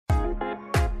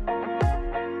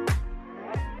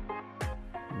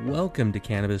Welcome to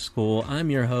Cannabis School. I'm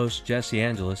your host, Jesse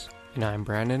Angeles. And I'm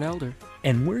Brandon Elder.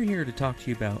 And we're here to talk to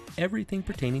you about everything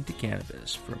pertaining to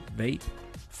cannabis, from vape,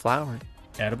 flower,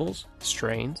 edibles,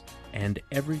 strains, and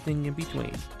everything in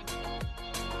between.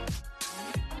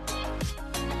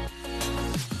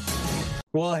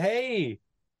 Well, hey,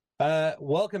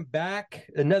 welcome back.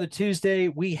 Another Tuesday.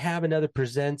 We have another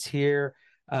presents here.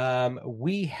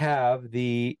 We have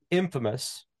the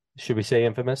infamous, should we say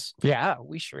infamous? Yeah,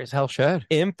 we sure as hell should.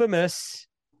 Infamous.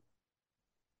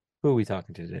 Who are we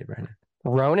talking to today, Brandon?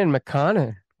 Ronan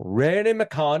McConnon. Ronan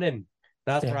McConnon.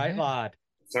 That's Yeah. right, lad.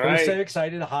 That's right. We're so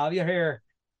excited to have you here.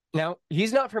 Now,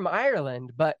 he's not from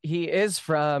Ireland, but he is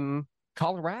from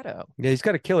Colorado. Yeah, he's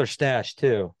got a killer stash,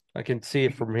 too. I can see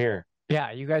it from here.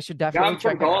 Yeah, you guys should Yeah, definitely I'm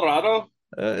from check it out. Colorado.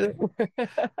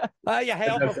 You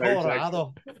hail from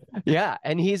Colorado. Yeah,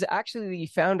 and he's actually the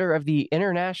founder of the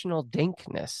International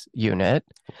Dankness Unit.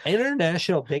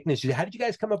 International Dankness. How did you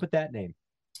guys come up with that name?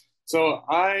 So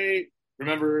I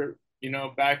remember,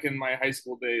 back in my high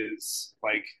school days,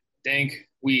 like dank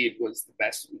weed was the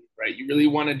best weed, right? You really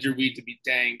wanted your weed to be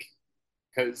dank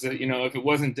because, if it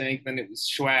wasn't dank, then it was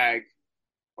swag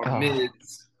or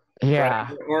mids. Yeah.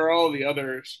 Right? Or all the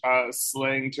other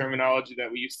slang terminology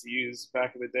that we used to use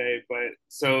back in the day. But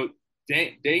so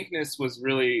dankness was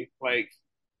really like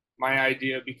my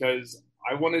idea because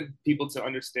I wanted people to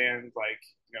understand, like,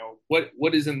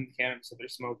 what is in the cannabis that they're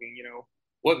smoking,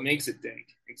 what makes it dank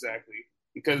exactly?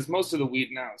 Because most of the weed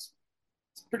now is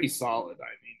it's pretty solid.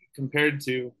 I mean, compared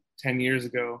to 10 years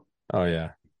ago. Oh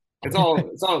yeah. It's all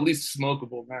at least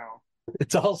smokable now.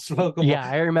 It's all smokable. Yeah,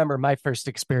 I remember my first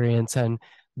experience, and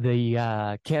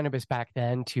the cannabis back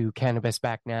then to cannabis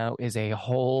back now is a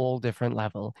whole different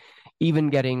level. Even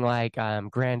getting like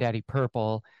Granddaddy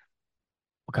Purple,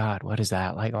 God, what is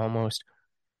that? Like almost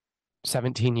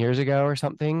 17 years ago or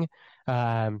something.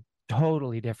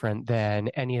 Totally different than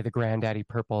any of the Granddaddy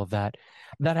Purple that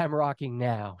I'm rocking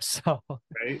now. So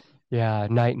right. Yeah,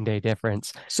 night and day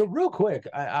difference. So real quick,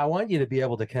 I want you to be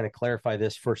able to kind of clarify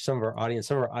this for some of our audience.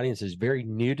 Some of our audience is very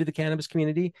new to the cannabis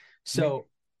community. So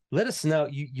let us know.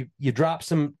 You drop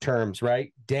some terms,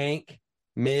 right? Dank,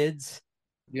 mids,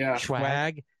 yeah,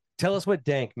 swag. Tell us what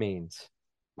dank means.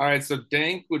 All right, so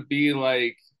dank would be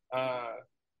like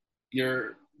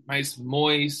your nice,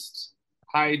 moist,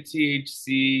 high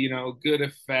THC, good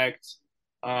effect.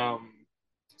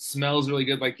 Smells really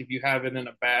good. Like if you have it in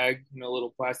a bag, a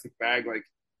little plastic bag, like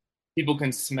people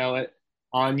can smell it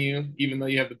on you, even though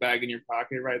you have the bag in your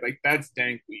pocket, right? Like that's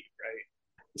dank weed, right?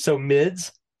 So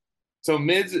mids. So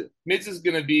mids is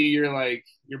gonna be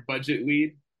your budget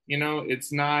weed.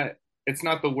 It's not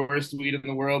the worst weed in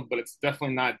the world, but it's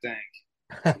definitely not dank.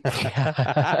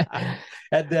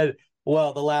 And then,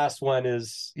 well, the last one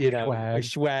is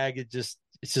swag. It's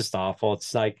just awful.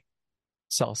 It's like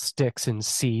it's all sticks and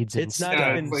seeds. It's not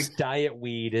even like diet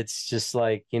weed. It's just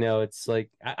like, it's like,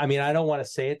 I mean, I don't want to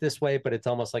say it this way, but it's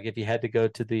almost like if you had to go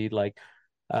to the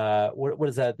what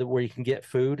is that? Where you can get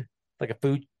food, like a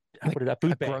food, what is that?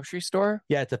 Food bank. Grocery store?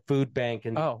 Yeah, it's a food bank,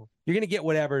 and you're gonna get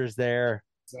whatever is there.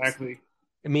 Exactly.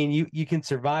 I mean, you can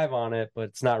survive on it, but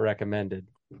it's not recommended.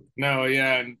 No,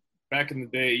 yeah, and back in the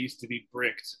day, it used to be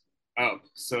bricked up,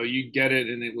 so you get it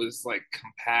and it was like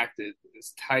compacted,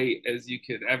 as tight as you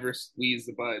could ever squeeze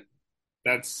the bud.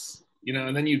 That's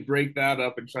and then you break that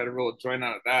up and try to roll a joint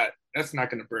out of that. That's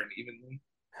not going to burn evenly.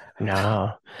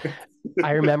 No.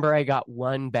 I remember I got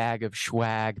one bag of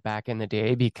swag back in the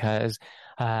day because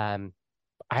I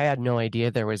had no idea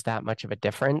there was that much of a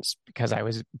difference because I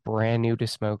was brand new to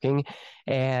smoking,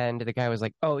 and the guy was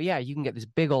like, "Oh yeah, you can get this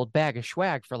big old bag of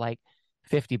swag for like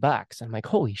 $50." I'm like,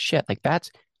 "Holy shit, like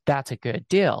that's a good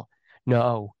deal."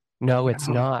 No, it's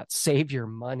not. Save your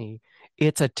money.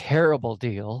 It's a terrible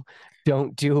deal.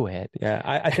 Don't do it. Yeah,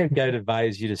 I think I'd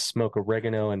advise you to smoke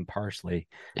oregano and parsley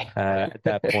at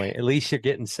that point. At least you're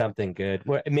getting something good.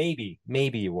 Well, maybe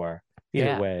you are.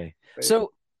 Either way.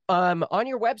 So on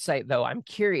your website, though, I'm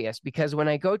curious because when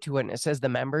I go to it and it says the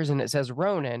members and it says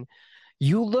Ronan,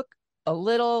 you look a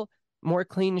little more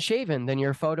clean shaven than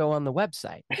your photo on the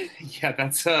website. Yeah,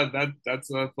 that's a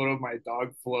photo of my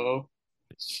dog Flo.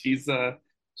 She's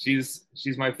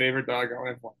my favorite dog. I only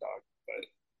have one dog, but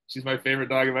she's my favorite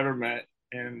dog I've ever met.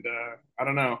 And I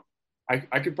don't know.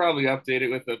 I could probably update it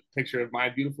with a picture of my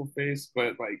beautiful face,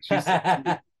 but like she's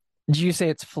Did you say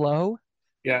it's Flo?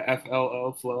 Yeah,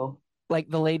 FLO, Flo. Like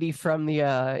the lady from the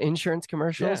insurance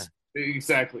commercials? Yeah,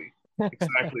 exactly.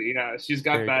 Yeah, she's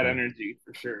got that energy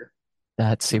for sure.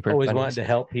 That's super Always funny. wanted to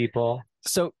help people.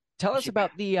 So tell us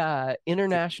about the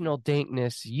International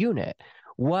Dankness Unit.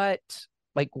 What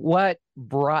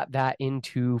brought that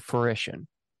into fruition?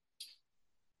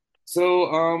 So,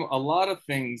 a lot of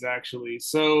things actually.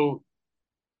 So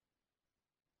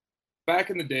back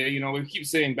in the day, we keep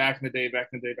saying back in the day, back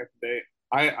in the day, back in the day.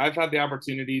 I've had the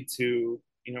opportunity to,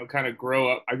 kind of grow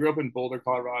up. I grew up in Boulder,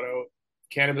 Colorado.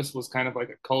 Cannabis was kind of like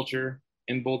a culture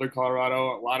in Boulder,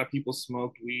 Colorado. A lot of people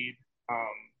smoked weed.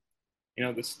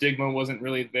 Um, the stigma wasn't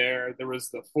really there. There was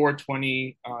the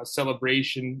 420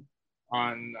 celebration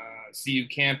on CU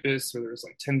campus where there was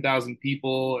like 10,000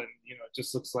 people, and it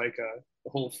just looks like the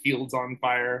whole field's on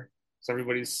fire. So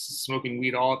everybody's smoking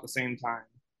weed all at the same time.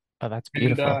 Oh, that's And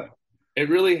beautiful. it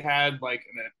really had like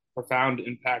a profound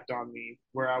impact on me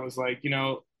where I was like,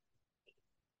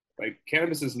 like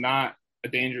cannabis is not a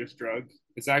dangerous drug.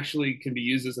 It's actually can be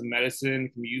used as a medicine,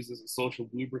 can be used as a social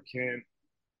lubricant,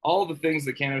 all the things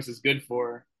that cannabis is good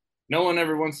for. No one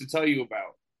ever wants to tell you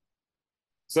about.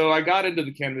 So I got into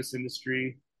the cannabis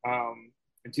industry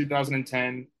in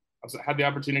 2010. Had the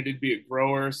opportunity to be a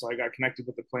grower, so I got connected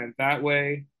with the plant that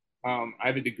way. I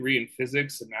have a degree in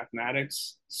physics and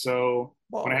mathematics, so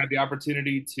when I Whoa. had the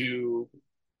opportunity to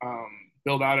um,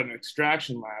 build out an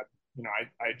extraction lab,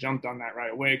 I jumped on that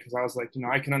right away because I was like,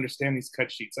 I can understand these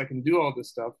cut sheets, I can do all this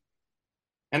stuff,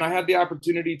 and I had the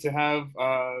opportunity to have,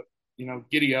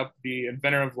 Giddy Up, the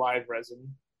inventor of live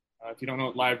resin. If you don't know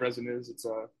what live resin is, it's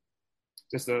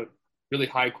just a really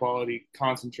high quality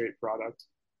concentrate product.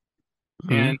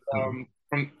 And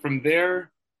Mm-hmm. from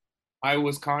there, I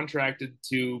was contracted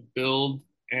to build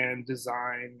and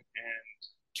design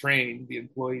and train the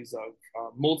employees of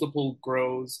multiple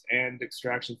grows and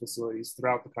extraction facilities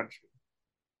throughout the country.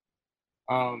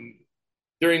 Um,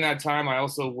 During that time, I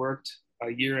also worked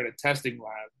a year at a testing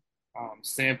lab,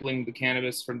 sampling the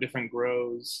cannabis from different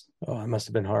grows. Oh, it must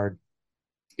have been hard.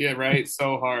 Yeah, right.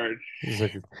 So hard. It's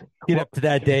like get up to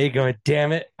that day going,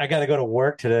 damn it, I gotta go to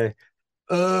work today.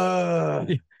 Ugh.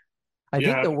 I think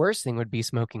Yeah. the worst thing would be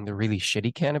smoking the really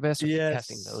shitty cannabis or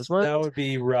testing those Yes, that ones. would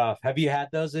be rough. Have you had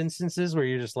those instances where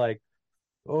you're just like,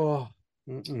 oh,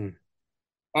 mm-mm.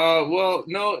 Well,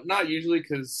 no, not usually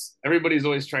because everybody's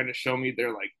always trying to show me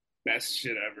their like best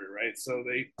shit ever, right? So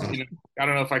I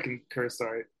don't know if I can curse.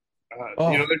 Sorry.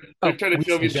 Oh, They're Oh, trying to we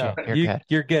show me can shit. no, joke. You're good.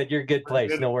 you're good. You're a good We're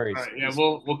place. good. No All worries. right, yeah, Just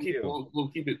you. we'll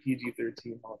keep it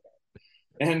PG-13. All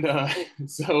that.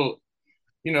 And so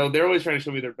they're always trying to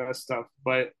show me their best stuff,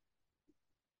 but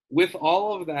with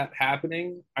all of that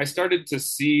happening, I started to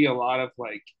see a lot of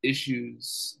like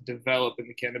issues develop in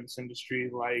the cannabis industry,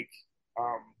 like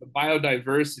the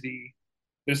biodiversity.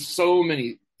 There's so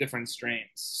many different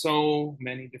strains,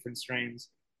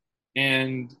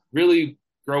 and really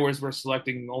growers were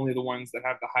selecting only the ones that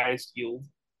have the highest yield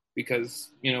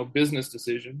because business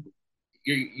decision.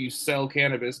 You sell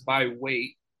cannabis by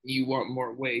weight. You want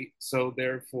more weight, so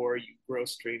therefore you grow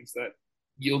strains that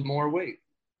yield more weight.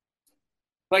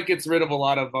 That gets rid of a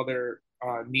lot of other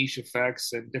niche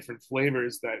effects and different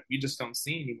flavors that you just don't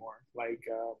see anymore, like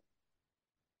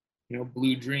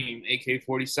Blue Dream,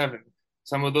 AK-47.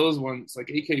 Some of those ones, like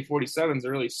AK-47, is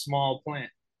a really small plant,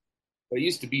 but it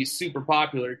used to be super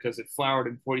popular because it flowered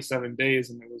in 47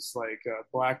 days, and it was like a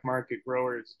black market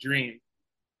grower's dream.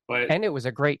 But And it was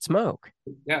a great smoke.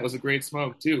 yeah, it was a great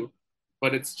smoke too,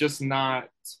 but it's just not.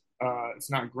 It's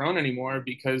not grown anymore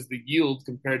because the yield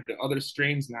compared to other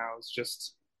strains now is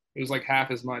just it was like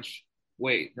half as much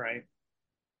weight, right?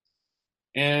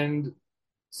 And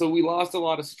so we lost a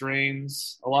lot of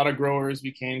strains. A lot of growers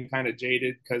became kind of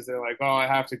jaded because they're like, oh, I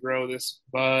have to grow this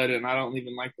bud and I don't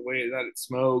even like the way that it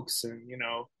smokes. And,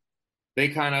 they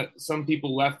kind of, some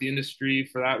people left the industry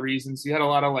for that reason. So you had a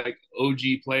lot of like OG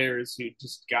players who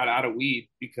just got out of weed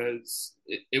because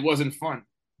it wasn't fun,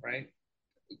 right?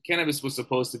 Cannabis was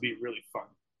supposed to be really fun.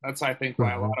 That's, I think,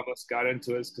 why a Hmm. lot of us got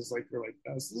into it, is because like we're like,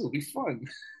 this will be fun.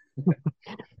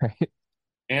 Right.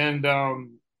 And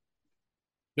then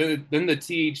the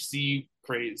THC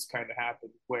craze kind of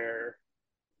happened where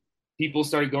people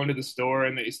started going to the store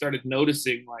and they started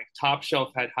noticing like top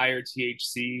shelf had higher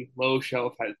THC, low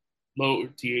shelf had low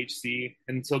THC.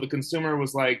 And so the consumer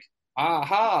was like,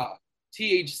 aha,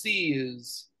 THC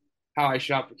is how I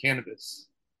shop for cannabis.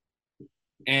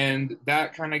 And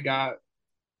that kind of got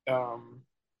um,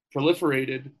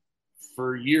 proliferated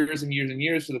for years and years and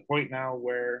years to the point now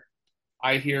where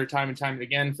I hear time and time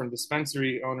again from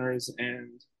dispensary owners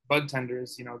and bud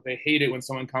tenders, they hate it when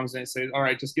someone comes in and says, all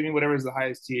right, just give me whatever is the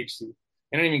highest THC.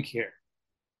 They don't even care.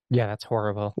 Yeah, that's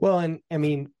horrible. Well, and I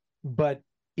mean, but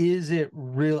is it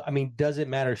real? I mean, does it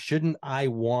matter? Shouldn't I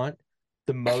want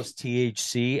the most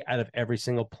THC out of every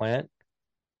single plant?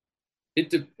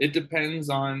 It depends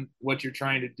on what you're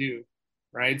trying to do,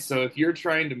 right? So if you're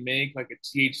trying to make like a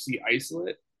THC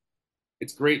isolate,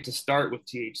 it's great to start with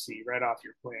THC right off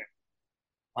your plant.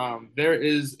 there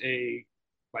is a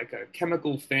like a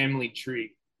chemical family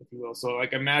tree, if you will. So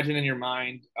like imagine in your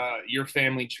mind your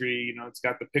family tree. You know, it's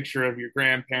got the picture of your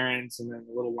grandparents, and then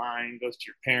a little line goes to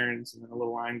your parents, and then a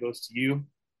little line goes to you.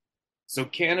 So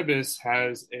cannabis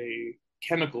has a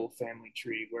chemical family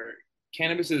tree where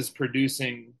cannabis is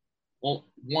producing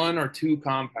one or two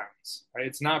compounds, right?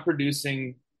 It's not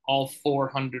producing all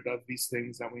 400 of these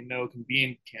things that we know can be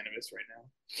in cannabis right now.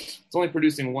 It's only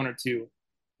producing one or two.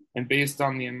 And based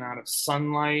on the amount of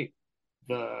sunlight,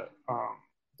 the um,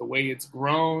 the way it's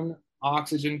grown,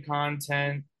 oxygen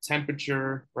content,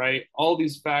 temperature, right? All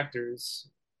these factors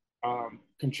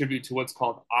contribute to what's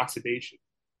called oxidation.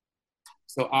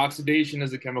 So oxidation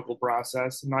is a chemical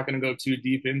process. I'm not going to go too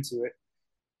deep into it,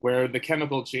 where the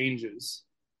chemical changes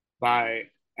by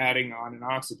adding on an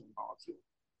oxygen molecule.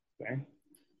 Okay.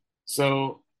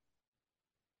 So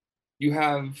you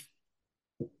have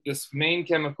this main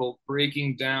chemical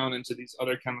breaking down into these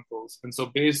other chemicals. And so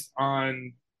based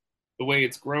on the way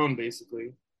it's grown,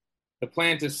 basically, the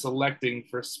plant is selecting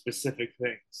for specific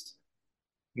things.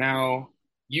 Now,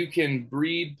 you can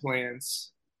breed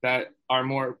plants that are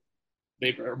more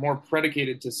they are more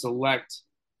predicated to select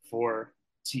for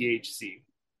THC,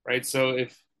 right? So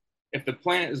if the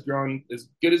plant is grown as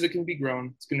good as it can be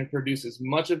grown, it's going to produce as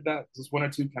much of that, just one or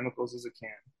two chemicals as it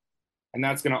can, and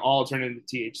that's going to all turn into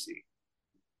THC.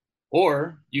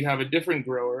 Or you have a different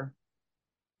grower,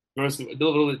 grows a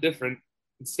little bit different.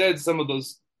 Instead, some of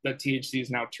those that THC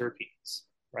is now terpenes,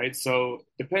 right? So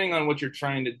depending on what you're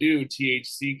trying to do,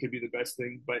 THC could be the best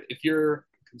thing. But if you're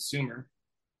a consumer,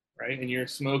 right, and you're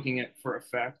smoking it for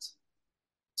effect,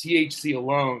 THC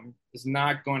alone is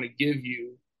not going to give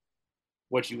you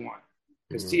what you want,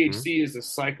 because THC is a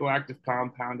psychoactive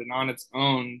compound and on its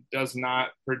own does not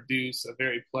produce a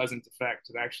very pleasant effect.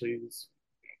 It actually is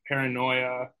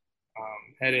paranoia,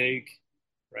 headache,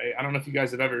 right? I don't know if you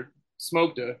guys have ever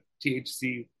smoked a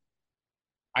THC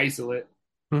isolate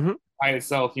by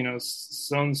itself, you know,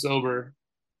 stone sober.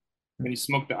 When you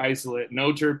smoke the isolate,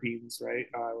 no terpenes, right?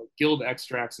 Like Guild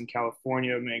Extracts in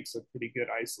California makes a pretty good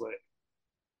isolate.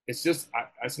 It's just,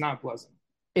 it's not pleasant.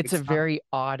 It's a very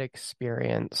odd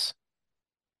experience.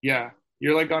 Yeah,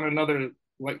 you're like on another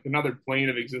plane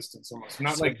of existence almost.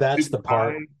 Not So like that's the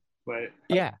part, high, but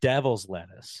yeah, devil's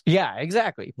lettuce. Yeah,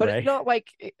 exactly. But right? It's not like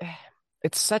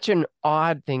it's such an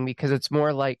odd thing because it's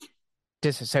more like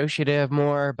disassociative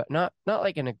more, but not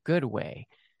like in a good way.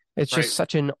 It's just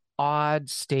such an odd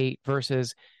state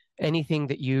versus anything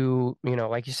that you know,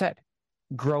 like you said,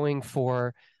 growing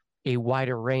for a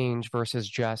wider range versus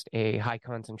just a high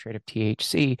concentrate of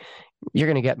THC, you're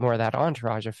going to get more of that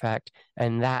entourage effect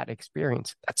and that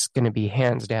experience. That's going to be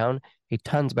hands down a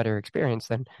tons better experience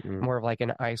than more of like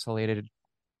an isolated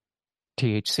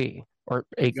THC or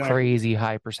a crazy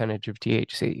high percentage of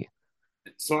THC.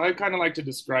 So I kind of like to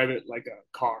describe it like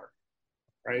a car,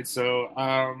 right? So,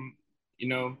 you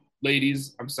know,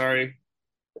 ladies, I'm sorry,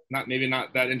 maybe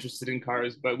not that interested in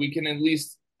cars, but we can at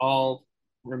least all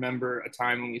remember a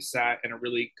time when we sat in a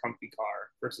really comfy car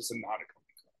versus a not a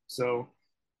comfy car. So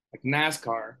like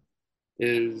NASCAR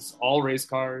is all race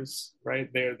cars, right?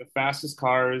 They're the fastest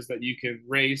cars that you can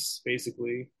race,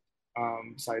 basically,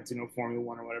 besides, you know, Formula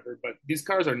One or whatever. But these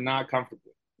cars are not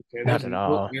comfortable. Okay, there's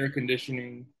no air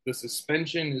conditioning. The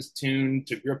suspension is tuned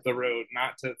to grip the road,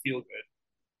 not to feel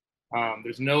good.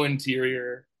 There's no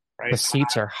interior, right? The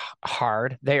seats are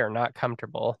hard. They are not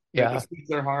comfortable. Yeah, the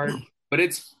seats are hard, but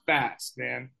it's fast,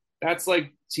 man. That's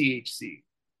like THC.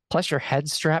 Plus, your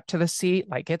head's strapped to the seat.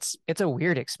 Like it's a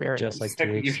weird experience. Just like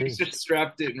THC. You're just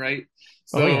strapped in, right?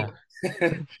 So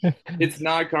it's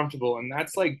not comfortable, and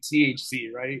that's like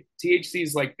THC, right? THC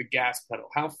is like the gas pedal.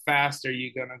 How fast are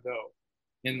you gonna go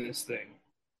in this thing?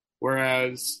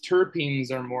 Whereas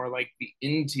terpenes are more like the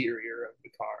interior of the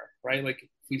car, right? Like if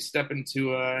we step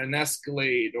into an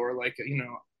Escalade or like you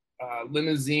know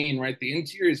limousine, right? The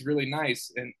interior is really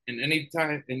nice, and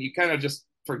anytime, and you kind of just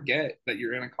forget that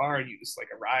you're in a car and you just like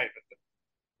arrive at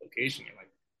the location. You're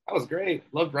like, that was great.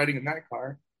 Loved riding in that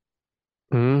car.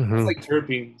 It's like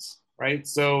terpenes, right?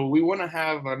 So we want to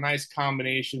have a nice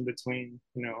combination between,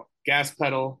 you know, gas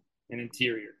pedal and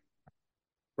interior,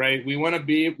 right? We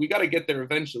got to get there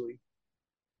eventually,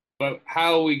 but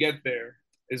how we get there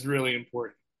is really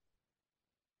important.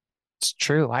 It's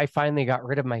true. I finally got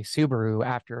rid of my Subaru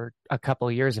after a couple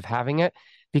of years of having it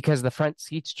because the front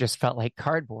seats just felt like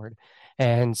cardboard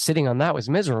and sitting on that was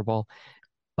miserable.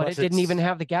 But it didn't even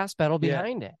have the gas pedal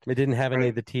behind it. It didn't have any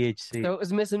of the THC. So it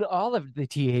was missing all of the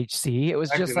THC. It was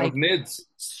just like mids.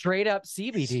 Straight up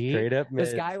CBD. Straight up mids.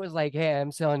 This guy was like, hey,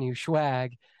 I'm selling you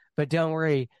swag, but don't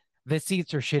worry, the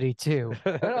seats are shitty too.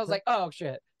 And I was like, oh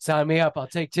shit, sign me up. I'll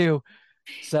take two.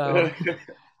 So,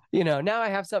 now I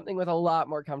have something with a lot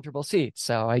more comfortable seats.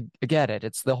 So I get it.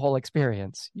 It's the whole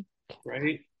experience.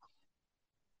 Right.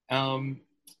 Um,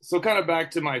 so kind of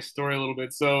back to my story a little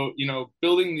bit. So,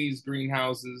 building these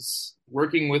greenhouses,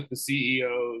 working with the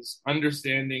CEOs,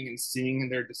 understanding and seeing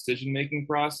their decision-making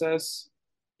process.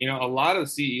 A lot of the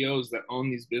CEOs that own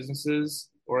these businesses,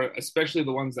 or especially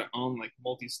the ones that own like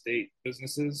multi-state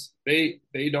businesses, they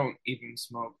don't even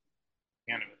smoke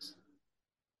cannabis,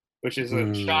 which is a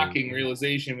Hmm. shocking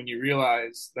realization when you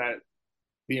realize that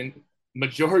the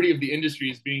majority of the industry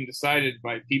is being decided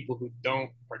by people who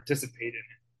don't participate in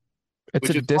it, It's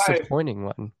a which is why disappointing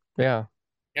one. Yeah.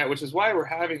 yeah, which is why we're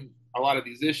having a lot of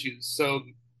these issues. So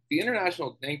the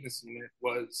International Dankness Unit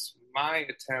was my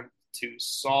attempt to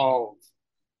solve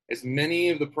as many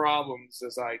of the problems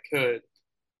as I could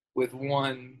with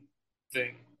one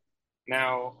thing.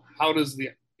 Now, how does the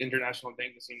International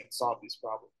Dankness Unit solve these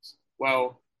problems?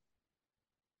 Well,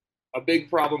 a big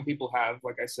problem people have,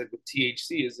 like I said, with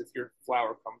THC is if your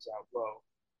flower comes out low,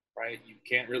 right? You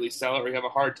can't really sell it or you have a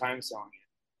hard time selling it.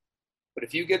 But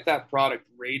if you get that product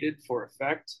rated for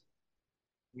effect,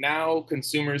 now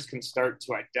consumers can start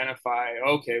to identify,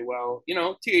 okay, well,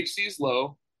 THC is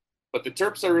low, but the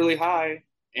terps are really high,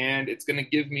 and it's going to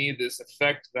give me this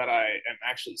effect that I am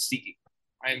actually seeking.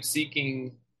 I am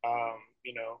seeking,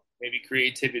 maybe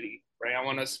creativity, right? I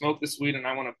want to smoke this weed and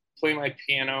I want to play my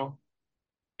piano,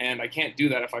 and I can't do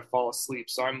that if I fall asleep.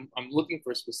 So I'm looking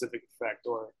for a specific effect,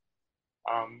 or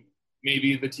um,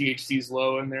 maybe the THC is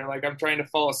low, and they're like, I'm trying to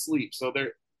fall asleep. So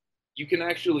you can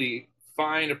actually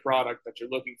find a product that you're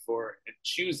looking for and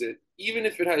choose it, even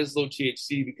if it has low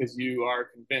THC, because you are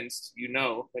convinced,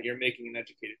 that you're making an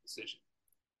educated decision.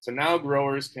 So now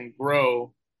growers can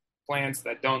grow plants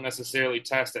that don't necessarily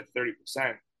test at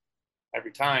 30%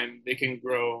 every time. They can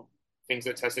grow things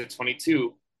that test at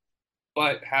 22,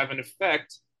 but have an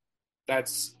effect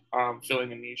that's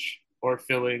filling a niche or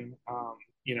filling,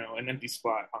 an empty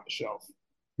spot on the shelf.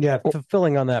 Yeah,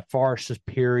 fulfilling on that far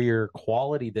superior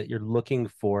quality that you're looking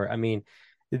for. I mean,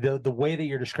 the way that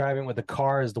you're describing with the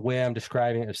car is the way I'm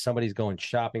describing it if somebody's going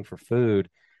shopping for food.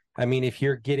 I mean, if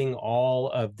you're getting all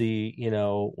of the,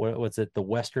 what's it, the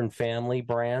Western Family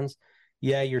brands,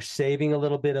 yeah, you're saving a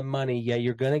little bit of money. Yeah,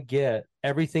 you're going to get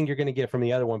everything you're going to get from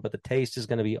the other one, but the taste is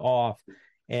going to be off.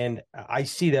 And I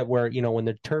see that where, when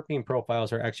the terpene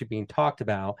profiles are actually being talked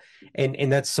about,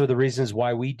 and that's some of the reasons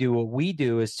why we do what we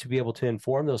do is to be able to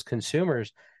inform those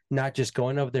consumers, not just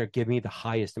going over there, give me the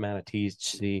highest amount of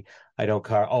THC. I don't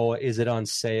care. Oh, is it on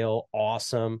sale?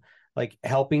 Awesome. Like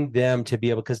helping them to be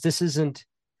able, because this isn't,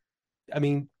 I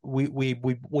mean,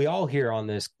 we all here on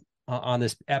this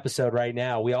episode right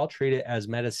now, we all treat it as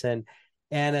medicine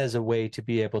and as a way to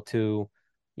be able to,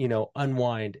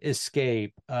 unwind,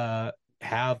 escape,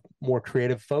 have more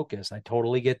creative focus. I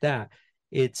totally get that.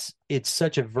 It's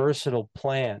such a versatile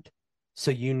plant,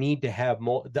 so you need to have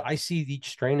more. I see each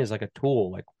strain as like a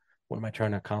tool. Like, what am I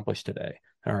trying to accomplish today?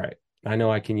 All right, I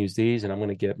know I can use these, and I'm going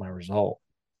to get my result.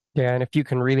 Yeah. And if you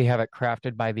can really have it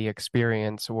crafted by the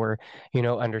experience or,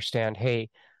 understand, hey,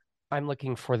 I'm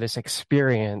looking for this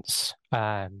experience,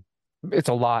 it's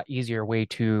a lot easier way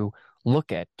to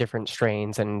look at different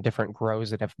strains and different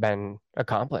grows that have been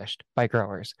accomplished by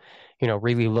growers.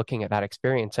 Really looking at that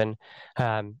experience and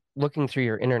looking through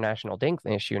your international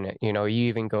dankness unit. You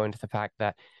even go into the fact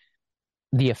that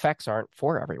the effects aren't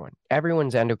for everyone.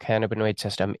 Everyone's endocannabinoid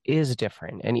system is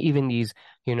different, and even these,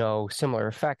 similar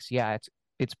effects. Yeah,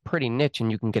 it's pretty niche,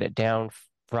 and you can get it down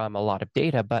from a lot of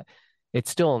data, but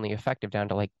it's still only effective down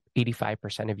to like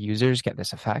 85% of users get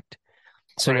this effect.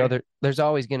 So Right. there's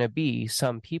always going to be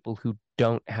some people who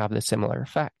don't have the similar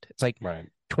effect. It's like Right.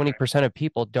 20% of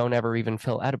people don't ever even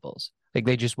fill edibles. Like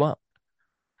they just won't.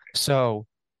 So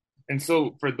And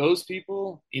so for those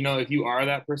people, if you are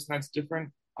that person that's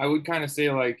different, I would kind of say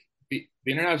like the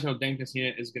International Dankness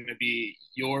Unit is going to be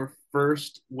your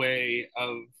first way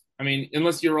of, I mean,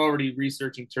 unless you're already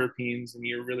researching terpenes and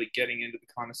you're really getting into the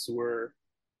connoisseurism,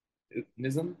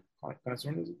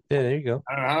 connoisseurism. Yeah, there you go.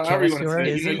 I don't know, however you want to say it.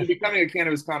 Ism, You're becoming a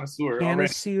cannabis connoisseur already.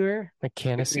 connoisseur. a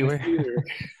can A of sewer. connoisseur.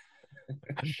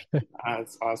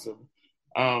 That's awesome.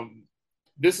 Um,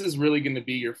 this is really going to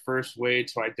be your first way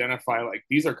to identify like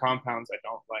these are compounds I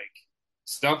don't like.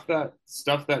 Stuff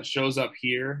that shows up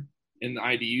here in the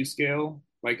IDU scale,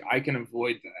 like I can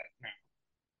avoid that.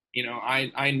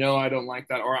 I know I don't like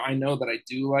that, or I know that I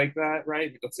do like that,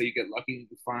 right? Let's say you get lucky and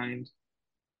you find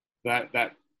that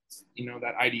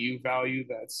IDU value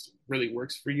that's really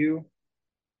works for you.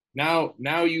 Now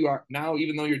you are now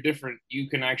even though you're different, you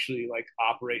can actually like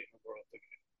operate in the world again.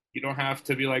 You don't have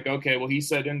to be like, okay, well, he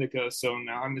said indica, so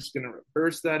now I'm just going to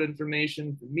reverse that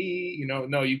information for me. No,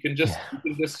 Yeah. you can just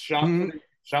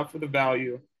shop for the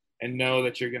value and know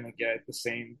that you're going to get the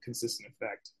same consistent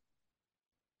effect.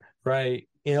 Right.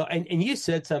 And you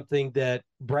said something that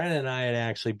Brandon and I had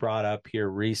actually brought up here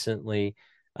recently.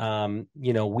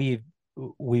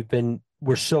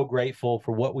 We're so grateful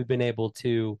for what we've been able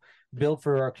to build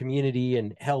for our community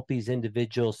and help these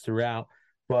individuals throughout.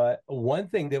 But one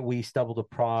thing that we stumbled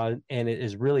upon, and it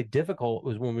is really difficult,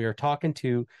 was when we were talking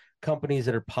to companies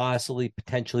that are possibly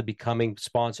potentially becoming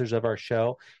sponsors of our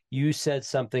show. You said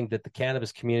something that the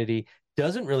cannabis community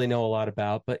doesn't really know a lot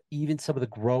about, but even some of the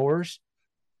growers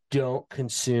don't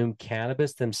consume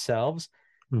cannabis themselves.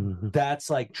 Mm-hmm. That's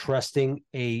like trusting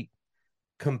a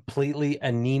completely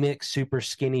anemic, super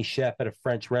skinny chef at a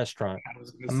French restaurant. I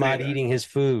was going to I'm say not that. eating his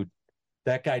food.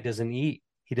 That guy doesn't eat.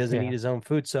 He doesn't eat Yeah. his own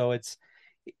food. So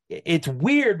it's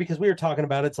weird because we were talking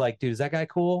about it's like, dude, is that guy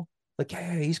cool? Like,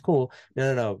 yeah, he's cool.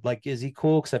 No. Like, is he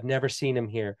cool? Because I've never seen him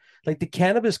here. Like the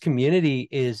cannabis community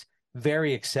is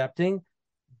very accepting,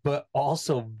 but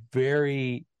also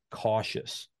very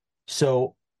cautious.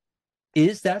 So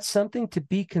is that something to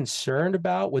be concerned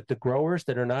about with the growers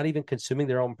that are not even consuming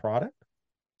their own product?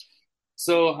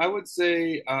 So I would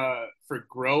say for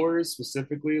growers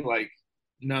specifically, like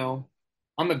no,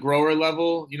 on the grower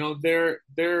level, they're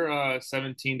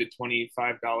 17 to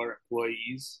 $25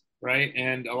 employees, right?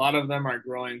 And a lot of them are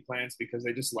growing plants because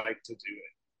they just like to do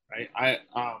it, right?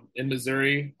 I in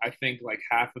Missouri, I think like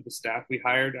half of the staff we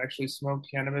hired actually smoked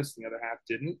cannabis, the other half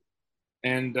didn't,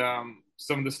 and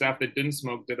some of the staff that didn't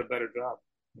smoke did a better job.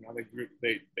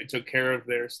 They took care of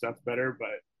their stuff better,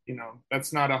 but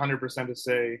that's not 100% to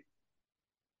say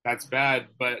that's bad.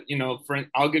 But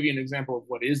I'll give you an example of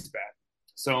what is bad.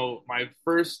 So my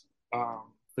first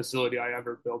facility I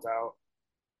ever built out,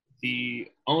 the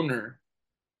owner,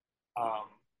 um,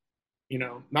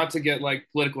 not to get like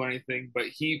political or anything, but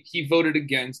he voted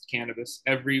against cannabis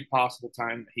every possible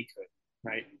time that he could,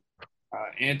 right?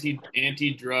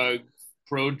 Anti drug,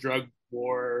 pro drug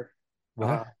war, uh,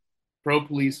 What? pro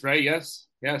police, right? Yes,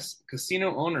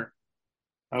 casino owner.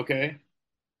 Okay,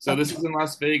 so this is in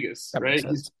Las Vegas, That makes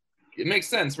right? sense. It makes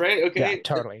sense, right? Yeah, Okay,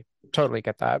 totally. Totally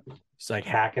get that. He's like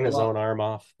hacking the his law, own arm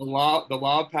off. the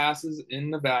law passes in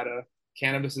Nevada.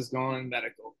 Cannabis is going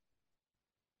medical.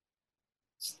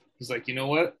 He's like, you know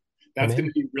what? I'm That's going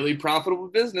in. to be really profitable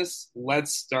business.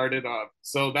 Let's start it up.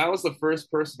 So that was the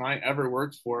first person I ever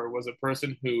worked for. Was a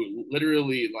person who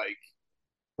literally like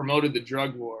promoted the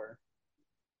drug war.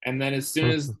 And then as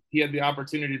soon as Mhm. he had the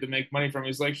opportunity to make money from it,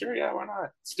 he's like, sure, yeah, why not?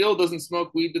 Still doesn't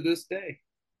smoke weed to this day.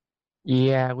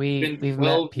 Yeah, It's been we've met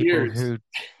 12 people years. who He's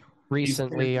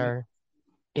recently quarantined. are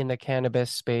in the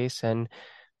cannabis space and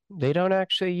they don't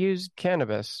actually use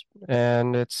cannabis.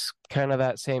 And it's kind of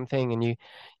that same thing. And you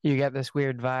get this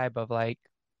weird vibe of like,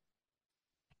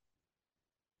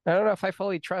 I don't know if I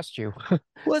fully trust you.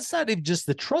 Well, it's not even just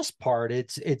the trust part.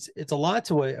 It's a lot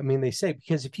to what I mean. They say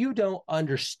because if you don't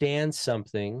understand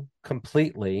something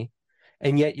completely,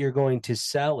 and yet you're going to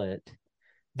sell it,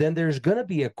 then there's going to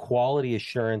be a quality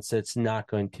assurance that's not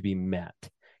going to be met.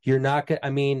 You're not going. I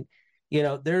mean,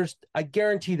 I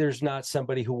guarantee there's not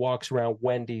somebody who walks around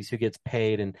Wendy's who gets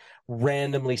paid and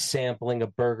randomly sampling a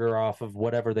burger off of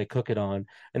whatever they cook it on,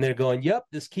 and they're going, "Yep,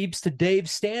 this keeps to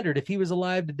Dave's standard. If he was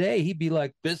alive today, he'd be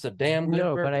like, this is a damn good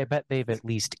No, but I burger." bet they've at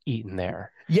least eaten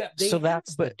there. Yeah, they So have,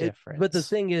 that's the but the difference.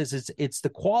 thing is, it's the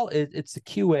it's the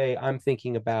QA I'm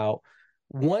thinking about.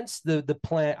 Once the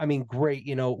plant, I mean, great,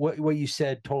 what you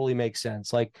said totally makes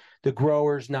sense. Like the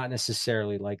growers, not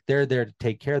necessarily like they're there to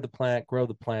take care of the plant, grow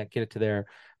the plant, get it to there,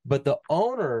 but the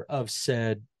owner of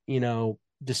said,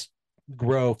 just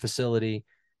grow facility,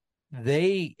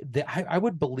 I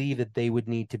would believe that they would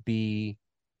need to be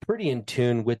pretty in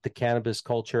tune with the cannabis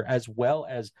culture as well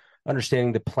as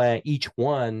understanding the plant, each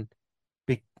one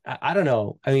I don't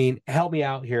know. I mean, help me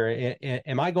out here.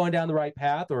 Am I going down the right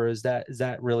path, or is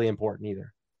that really important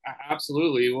either?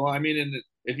 Absolutely. Well, I mean, and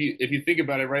if you think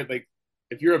about it, right? Like,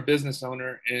 if you're a business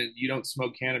owner and you don't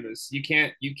smoke cannabis, you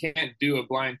can't do a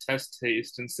blind test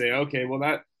taste and say, okay, well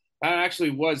that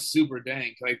actually was super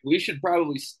dank. Like, we should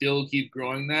probably still keep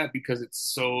growing that because it's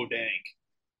so dank.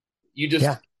 You Yeah.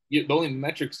 just the only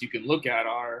metrics you can look at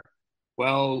are,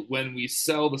 well, when we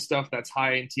sell the stuff that's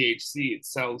high in THC, it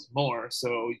sells more.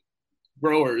 So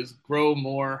growers grow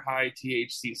more high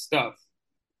THC stuff,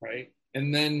 right?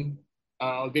 And then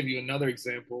I'll give you another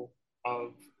example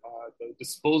of the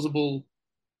disposable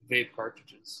vape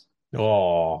cartridges.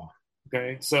 Oh,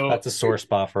 Okay, so that's a sore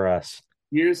spot for us.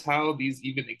 here's how these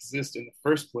even exist in the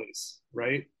first place,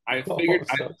 right? I Oh, figured,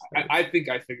 so I, sorry. I think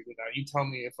I figured it out. You tell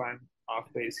me if I'm off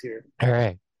base here. All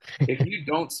right. If you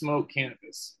don't smoke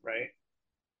cannabis, right,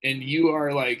 and you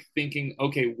are like thinking,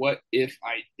 okay, what if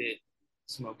I did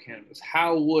smoke cannabis?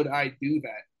 How would I do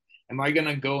that? Am I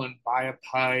gonna go and buy a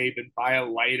pipe and buy a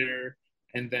lighter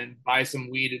and then buy some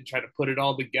weed and try to put it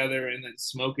all together and then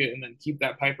smoke it and then keep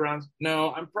that pipe around?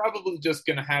 No, I'm probably just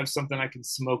gonna have something I can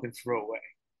smoke and throw away,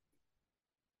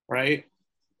 right?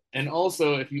 And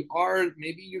also, if you are,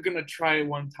 maybe you're gonna try it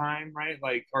one time, right?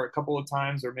 Like, or a couple of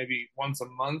times, or maybe once a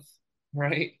month,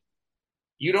 right?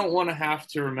 You don't want to have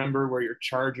to remember where your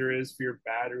charger is for your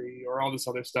battery or all this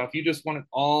other stuff. You just want it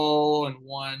all in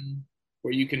one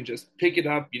where you can just pick it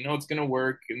up, you know it's going to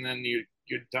work, and then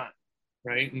you're done,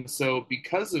 right? And so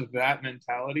because of that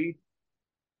mentality,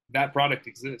 that product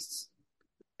exists.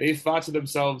 They thought to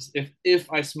themselves,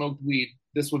 if I smoked weed,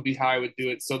 this would be how I would do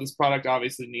it. So this product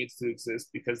obviously needs to exist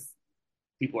because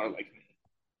people are like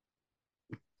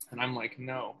me. And I'm like,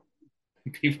 no,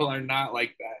 people are not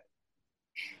like that.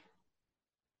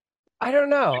 I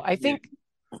don't know. I think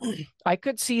I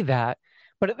could see that,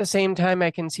 but at the same time,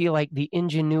 I can see like the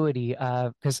ingenuity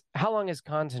of because how long has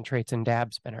concentrates and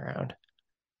dabs been around?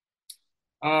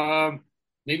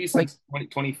 Maybe Like, since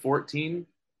 2014.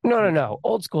 no.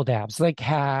 Old school dabs, like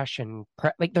hash and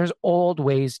like there's old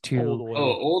ways Old to Oh,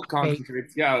 oil. old make,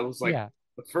 concentrates. Yeah, it was like yeah,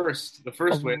 the a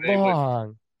first way they would long Yeah.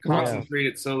 time. concentrate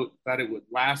it so that it would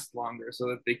last longer, so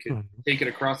that they could Mhm. take it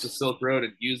across the Silk Road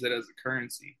and use it as a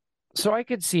currency. So I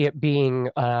could see it being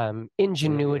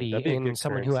ingenuity That'd be a in good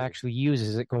someone who currency. actually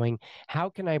uses it, going, how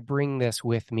can I bring this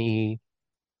with me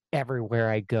everywhere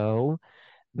I go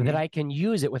that Mhm. I can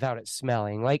use it without it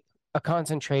smelling? Like a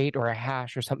concentrate or a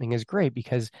hash or something is great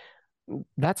because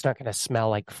that's not going to smell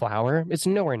like flour. It's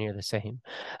nowhere near the same.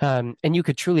 And you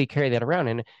could truly carry that around.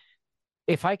 And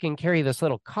if I can carry this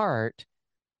little cart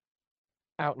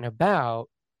out and about,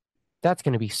 that's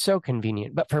going to be so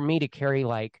convenient. But for me to carry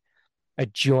like a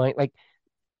joint, like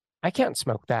I can't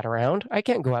smoke that around. I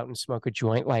can't go out and smoke a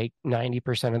joint like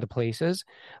 90% of the places,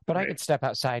 but I Right. could step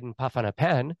outside and puff on a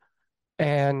pen.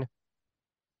 And,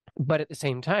 but at the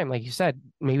same time, like you said,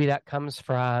 maybe that comes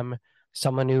from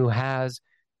someone who has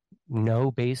no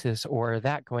basis or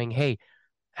that going, hey,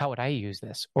 how would I use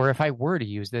this? Or if I were to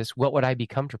use this, what would I be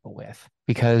comfortable with?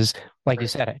 Because, like you Right.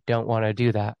 said, I don't want to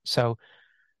do that. So,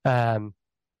 um,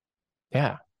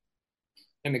 yeah,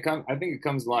 And I think it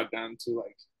comes a lot down to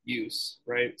like use,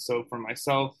 right? So for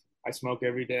myself, I smoke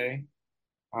every day,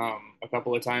 a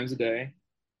couple of times a day,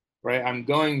 right? I'm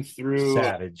going through,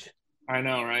 Savage. I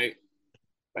know, right?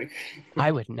 Like,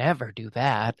 I would never do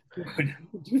that. who would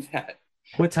do that?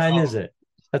 What time is Um, it?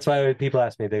 That's why when people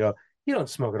ask me, they go, "You don't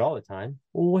smoke it all the time."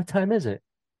 Well, what time is it?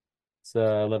 It's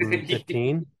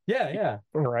 11:15. Yeah, yeah,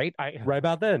 Right? right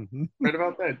about then. right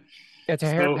about that. It's a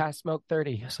hair So, past smoke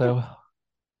 30. So,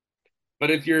 but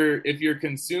if you're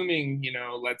consuming,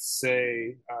 let's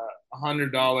say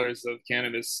 $100 of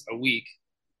cannabis a week,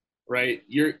 right?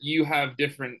 You have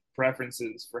different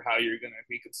preferences for how you're gonna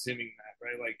be consuming that,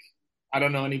 right? Like, I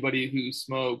don't know anybody who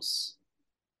smokes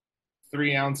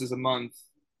 3 ounces a month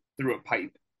through a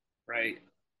pipe, right?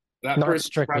 That not person's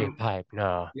strictly a probably pipe.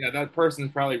 No. Yeah, that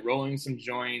person's probably rolling some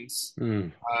joints,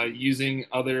 Mm. using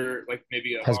other like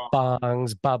maybe a Has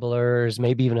bongs, bubblers,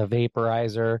 maybe even a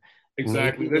vaporizer.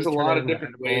 exactly. Maybe There's they a turn lot it of into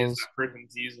different ways edibles. that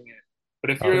person's using it.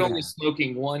 But if Oh, you're only yeah.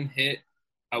 smoking one hit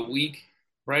a week,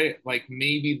 right? Like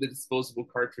maybe the disposable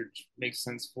cartridge makes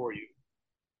sense for you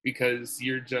because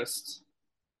you're just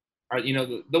are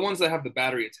the ones that have the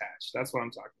battery attached. That's what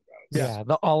I'm talking about. Yeah. Yeah,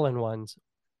 the all-in-ones.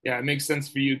 Yeah, it makes sense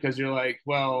for you because you're like,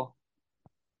 well,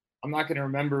 I'm not going to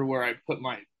remember where I put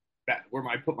my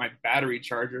battery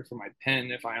charger for my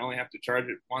pen if I only have to charge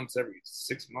it once every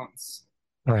 6 months.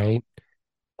 Right.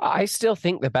 I still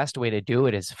think the best way to do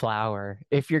it is flower.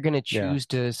 If you're going to Yeah. choose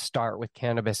to start with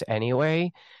cannabis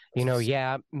anyway,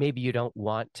 yeah, maybe you don't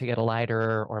want to get a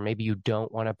lighter or maybe you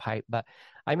don't want a pipe. But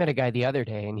I met a guy the other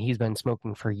day and he's been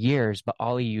smoking for years, but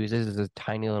all he uses is a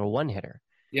tiny little one hitter.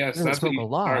 He Yes, doesn't that's what smoke a you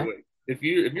should start lot. with. If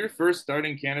you're first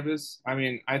starting cannabis, I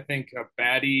mean, I think a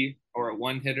baddie or a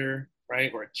one hitter,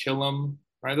 right, or a chillum,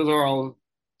 right? Those are all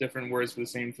different words for the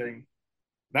same thing.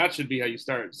 That should be how you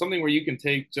start. Something where you can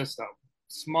take just a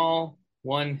small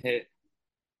one hit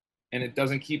and it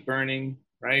doesn't keep burning,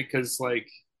 right? Because like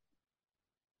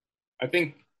I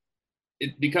think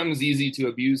it becomes easy to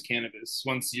abuse cannabis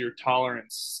once your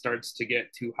tolerance starts to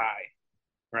get too high,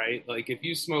 right? Like if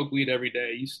you smoke weed every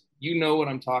day, you know what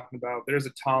I'm talking about. There's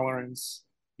a tolerance.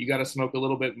 You got to smoke a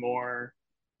little bit more,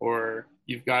 or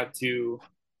you've got to,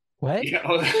 What? yeah.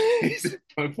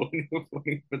 Pointing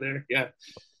over there, yeah.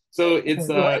 So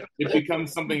What? it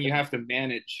becomes something you have to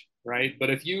manage, right? But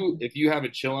if you have a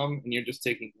chillum and you're just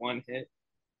taking one hit,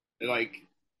 like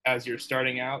as you're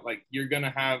starting out, like you're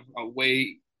gonna have a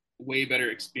way better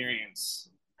experience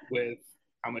with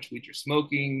how much weed you're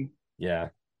smoking, Yeah.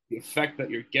 the effect that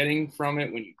you're getting from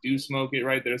it when you do smoke it,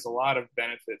 right? There's a lot of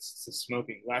benefits to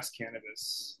smoking less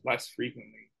cannabis less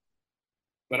frequently.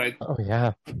 But I Oh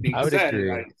yeah. being I would said,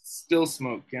 agree. I still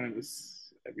smoke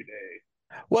cannabis every day.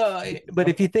 Well, but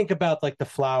if you think about like the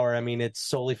flower, I mean, it's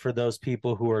solely for those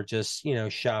people who are just,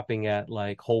 shopping at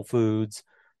like Whole Foods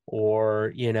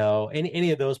or,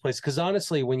 any of those places. Because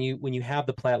honestly, when you have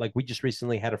the plant, like we just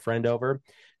recently had a friend over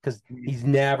because he's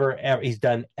never ever he's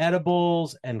done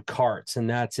edibles and carts and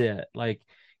that's it. Like,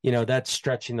 that's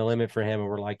stretching the limit for him. And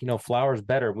we're like, flower's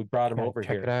better. We brought him Yeah, over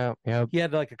check it here. out. Yep. He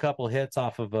had like a couple hits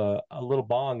off of a little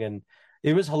bong and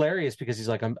it was hilarious because he's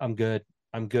like, I'm good.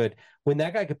 I'm good. When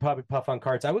that guy could probably puff on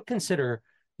cards, I would consider,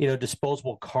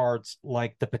 disposable cards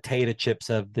like the potato chips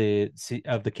of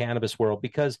the cannabis world.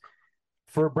 Because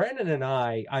for Brandon and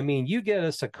I mean, you get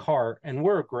us a cart, and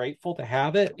we're grateful to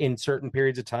have it in certain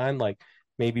periods of time, like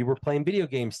maybe we're playing video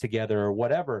games together or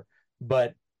whatever.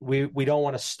 But we don't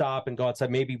want to stop and go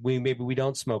outside. Maybe we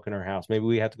don't smoke in our house. Maybe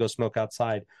we have to go smoke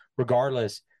outside.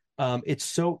 Regardless, it's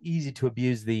so easy to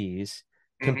abuse these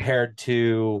Mm-hmm. compared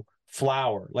to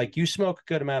flower. Like you smoke a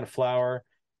good amount of flower,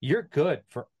 you're good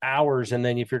for hours. And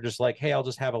then if you're just like, hey, I'll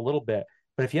just have a little bit.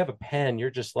 But if you have a pen, you're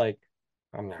just like,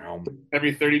 I'm now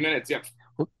Every 30 minutes, yeah.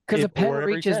 Because a pen or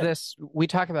every reaches 10. this, we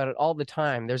talk about it all the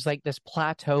time. There's like this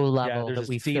plateau Yeah, level there's that a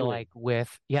we feel ceiling. like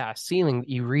with, yeah, ceiling that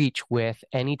you reach with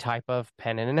any type of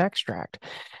pen and an extract.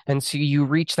 And so you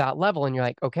reach that level and you're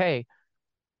like, okay,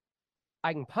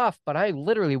 I can puff, but I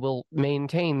literally will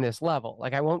maintain this level.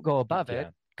 Like I won't go above it Yeah.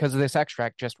 because this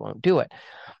extract just won't do it.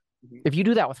 Mhm. If you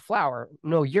do that with flour,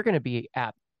 no, you're going to be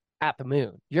at the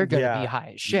moon. You're going to be Yeah.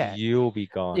 high as shit You'll be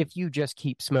gone. if you just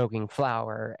keep smoking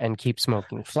flour and keep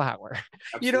smoking flour.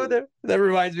 Absolutely. That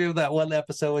reminds me of that one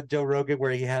episode with Joe Rogan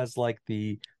where he has like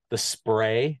the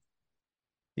spray.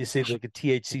 You see like a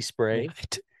THC spray,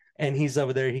 What? and he's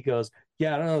over there. He goes,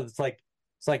 "Yeah, I don't know. It's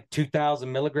like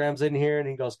 2,000 milligrams in here," and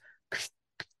he goes,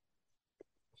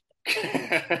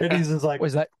 and he's just like,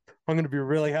 Was that I'm going to be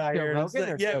really high Joe here. And it's Rogan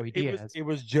like, or yeah, Joey Diaz? it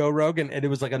was Joe Rogan, and it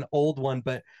was like an old one.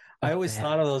 But I Oh always man.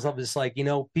 thought of those. I'm just like,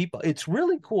 people. It's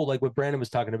really cool, like what Brandon was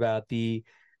talking about the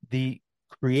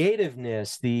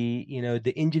creativeness, the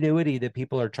ingenuity that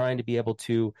people are trying to be able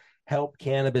to help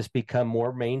cannabis become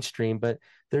more mainstream. But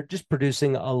they're just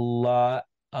producing a lot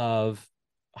of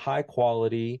high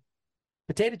quality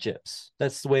potato chips.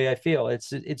 That's the way I feel.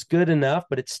 It's good enough,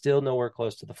 but it's still nowhere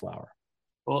close to the flour.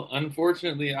 Well,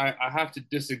 unfortunately, I have to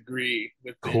disagree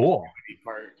with the Cool. ingenuity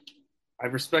part. I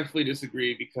respectfully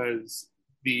disagree because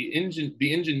the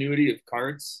ingenuity of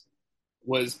carts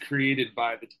was created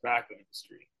by the tobacco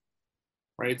industry,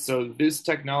 right? So this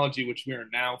technology, which we are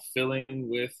now filling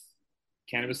with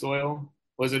cannabis oil,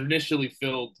 was initially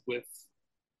filled with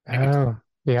nicotine. Oh,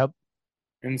 yep.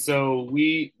 And so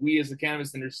we as the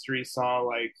cannabis industry saw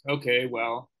like, okay,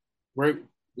 well, we're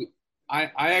I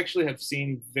actually have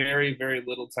seen very, very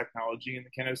little technology in the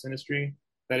cannabis industry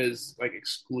that is like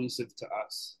exclusive to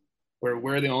us, where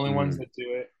we're the only ones Mm. that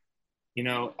do it.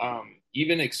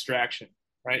 Even extraction,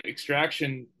 right?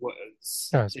 Extraction was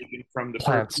That was taken from the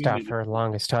plant perfume stuff for the industry.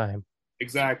 longest time.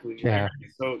 Exactly, right? Yeah.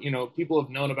 So, people have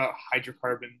known about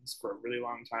hydrocarbons for a really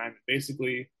long time.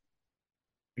 Basically,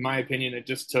 in my opinion, it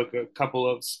just took a couple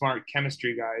of smart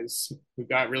chemistry guys who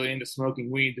got really into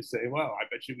smoking weed to say, well, I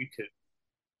bet you we could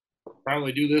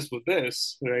probably do this with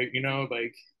this, right?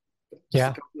 Like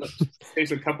just Yeah. takes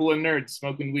a couple of nerds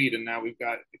smoking weed, and now we've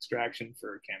got extraction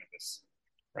for cannabis,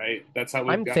 right? That's how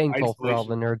we've I'm got thankful for all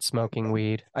the isolation. nerds smoking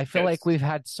weed. I feel like Yes, we've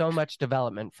had so much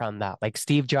development from that. Like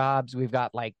Steve Jobs, we've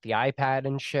got like the iPad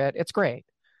and shit. It's great.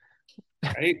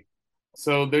 right.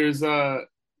 So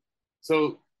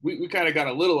we kind of got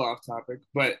a little off topic,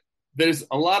 but there's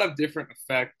a lot of different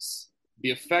effects.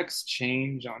 The effects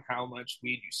change on how much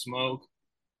weed you smoke.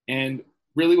 And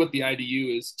really, what the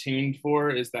IDU is tuned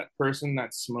for is that person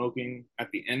that's smoking at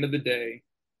the end of the day,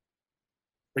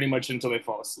 pretty much until they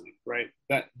fall asleep, right?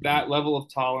 That level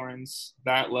of tolerance,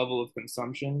 that level of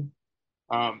consumption,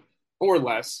 um, or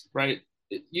less, right?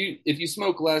 If you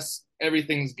smoke less,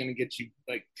 everything's gonna get you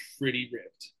like pretty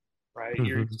ripped, right?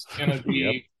 You're Mhm. just gonna Yep.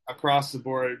 be across the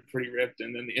board pretty ripped,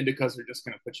 and then the indicas are just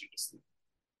gonna put you to sleep,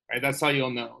 right? That's how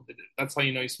you'll know. That's how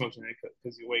you know you smoked an indica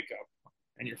because you wake up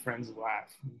and your friends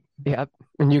laugh. Yep.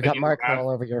 And you And got you marker laugh. all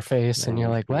over your face, and And you're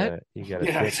you, like, you what? got you got a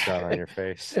Yeah, dick shot on exactly. your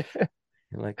face.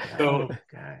 You're like, So oh,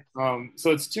 God.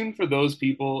 So it's tuned for those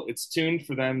people. It's tuned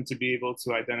for them to be able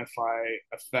to identify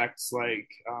effects like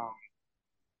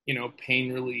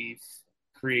pain relief,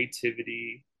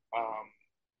 creativity,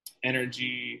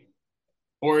 energy,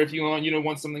 or if you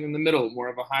want something in the middle, more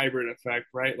of a hybrid effect,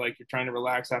 right? Like you're trying to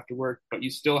relax after work, but you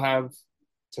still have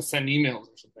to send emails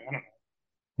or something. I don't know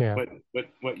Yeah.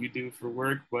 what you do for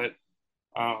work, but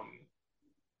um,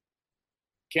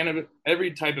 cannabis,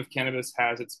 every type of cannabis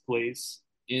has its place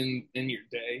in your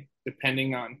day,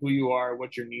 depending on who you are,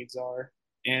 what your needs are,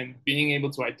 and being able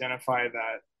to identify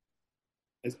that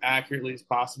as accurately as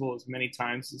possible, as many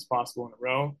times as possible in a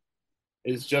row,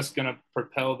 is just going to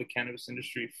propel the cannabis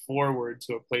industry forward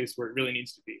to a place where it really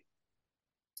needs to be.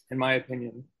 In my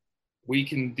opinion, we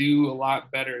can do a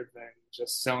lot better than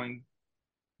just selling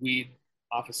weed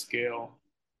off a scale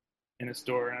in a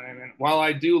store. And while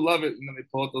I do love it, they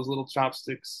pull out those little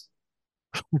chopsticks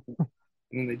and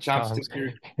then they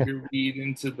chopstick your weed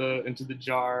into the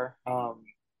jar.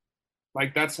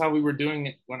 Like that's how we were doing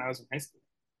it when I was in high school.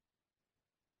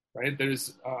 Right?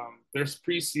 There's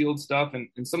pre-sealed stuff, and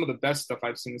some of the best stuff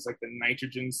I've seen is like the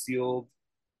nitrogen sealed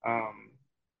um,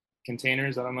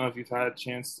 containers. I don't know if you've had a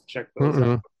chance to check those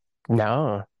out.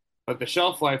 No. But the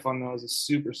shelf life on those is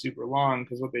super, super long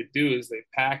because what they do is they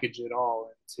package it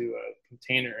all into a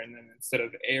container, and then instead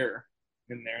of air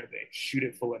in there, they shoot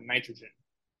it full of nitrogen.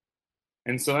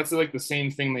 And so that's like the same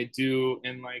thing they do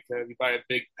in like you buy a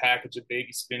big package of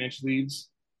baby spinach leaves,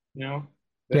 you know,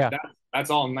 Yeah.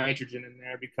 that's all nitrogen in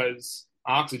there because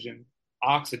oxygen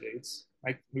oxidates,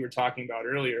 like we were talking about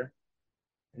earlier,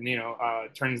 and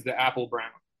turns the apple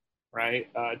brown, right?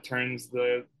 Turns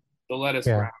the lettuce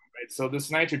Yeah. brown, right? So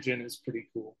this nitrogen is pretty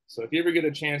cool. So if you ever get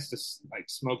a chance to like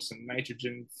smoke some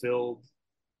nitrogen filled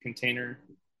container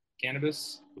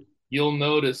cannabis, you'll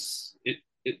notice it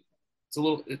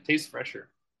tastes fresher.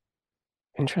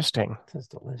 Interesting. That's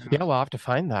delicious. Yeah, we'll have to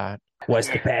find that. What's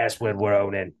the password,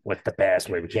 Ronan? What's the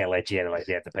password? We can't let you in like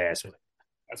that. The password.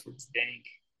 That's what's dank.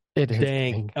 It is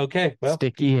Dang. Okay. Well,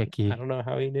 sticky icky. I don't know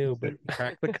how he knew, but he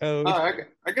cracked the code.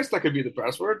 I guess that could be the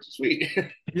password. Sweet.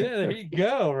 Yeah, there you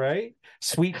go. Right.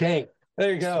 Sweet dank.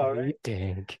 There you go. Sweet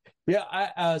dank.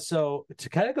 Yeah. So to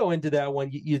kind of go into that one,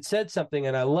 you'd said something,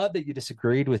 and I love that you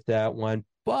disagreed with that one.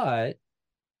 But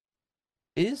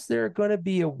is there going to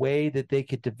be a way that they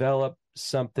could develop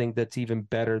something that's even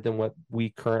better than what we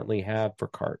currently have for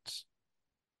carts?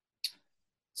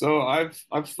 So I've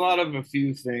thought of a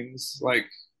few things. Like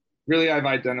really, I've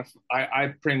identified.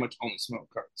 I pretty much only smoke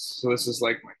carts, so this is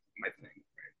like my thing.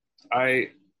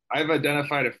 Right? I've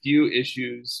identified a few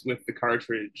issues with the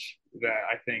cartridge that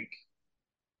I think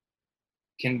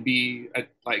can be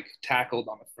like tackled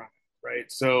on the front end,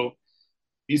 right? So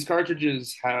these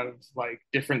cartridges have like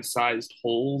different sized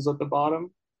holes at the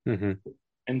bottom,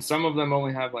 and some of them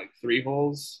only have like 3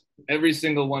 holes. Every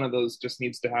single one of those just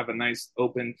needs to have a nice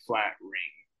open flat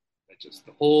ring that just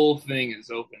the whole thing is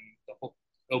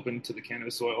open to the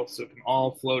cannabis oil so it can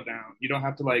all flow down. You don't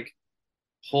have to like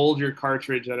hold your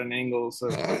cartridge at an angle so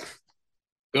it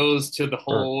goes to the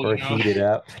hole or heat it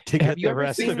up to get the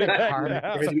rest of it.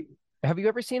 Have you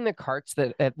ever seen the carts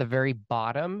that at the very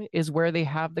bottom is where they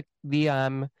have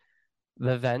the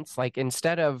vents? Like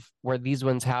instead of where these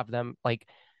ones have them like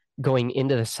going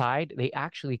into the side, they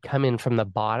actually come in from the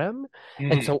bottom,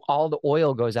 and so all the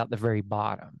oil goes out the very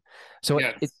bottom. So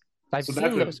yes. I've so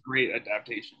seen that's a great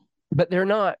adaptation. But they're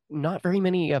not very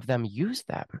many of them use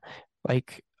them.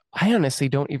 Like I honestly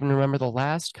don't even remember the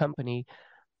last company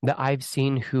that I've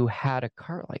seen who had a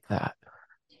cart like that.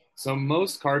 So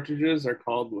most cartridges are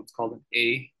called what's called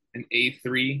an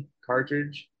A3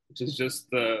 cartridge, which is just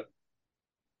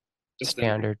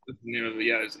standard.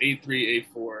 It's A3,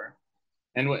 A4.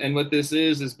 And what this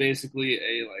is basically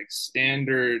a like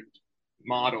standard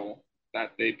model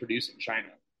that they produce in China.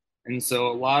 And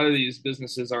so a lot of these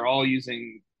businesses are all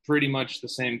using pretty much the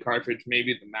same cartridge.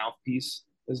 Maybe the mouthpiece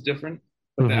is different,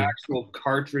 but the actual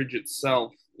cartridge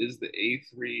itself is the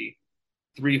A3,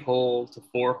 3-hole to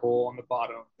 4-hole on the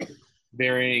bottom,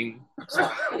 varying.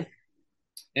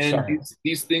 And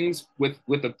these things with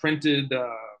a printed,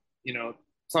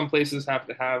 some places have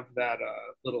to have that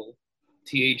little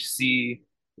THC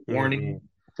warning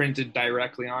printed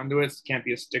directly onto it. It can't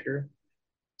be a sticker.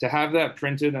 To have that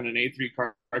printed on an A3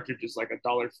 cartridge is like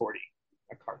 $1.40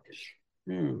 a cartridge.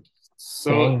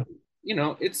 So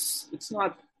it's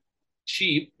not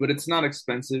cheap, but it's not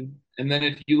expensive. And then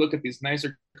if you look at these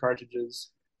nicer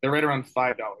cartridges, they're right around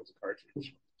 $5 a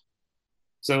cartridge.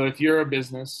 So if you're a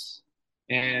business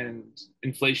and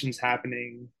inflation's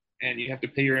happening and you have to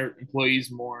pay your employees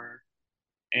more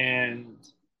and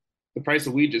the price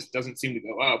of weed just doesn't seem to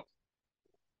go up,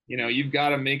 you've got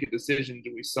to make a decision.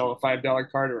 Do we sell a $5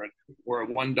 cart or a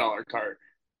 $1 cart?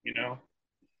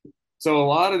 So a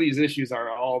lot of these issues are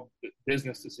all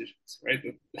business decisions, right?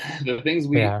 The things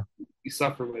Yeah. we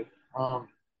suffer with.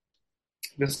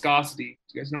 Viscosity.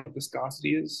 Do you guys know what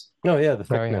viscosity is? Oh yeah, the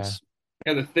Oh yeah. thickness.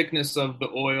 Yeah, the thickness of the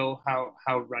oil, how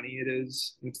runny it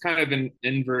is. It's kind of an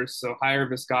inverse. So higher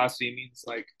viscosity means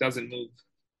like doesn't move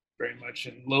very much,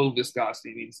 and low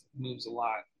viscosity means moves a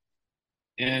lot.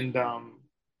 And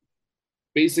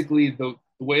basically, the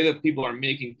way that people are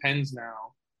making pens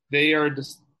now, they are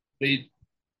just they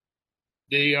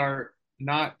they are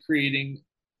not creating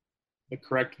the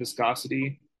correct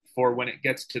viscosity for when it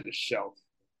gets to the shelf.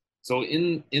 So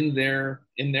in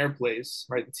their place,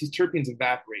 right, these terpenes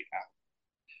evaporate out.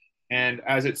 And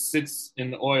as it sits in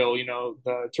the oil,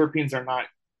 the terpenes are not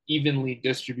evenly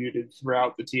distributed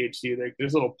throughout the THC.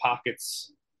 There's little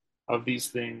pockets of these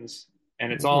things,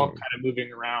 and it's all Mhm. kind of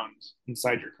moving around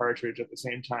inside your cartridge at the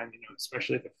same time,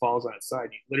 especially if it falls on its side,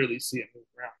 you literally see it move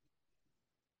around.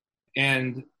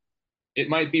 And it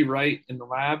might be right in the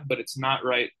lab, but it's not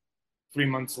right 3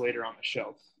 months later on the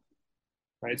shelf,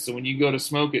 right? So when you go to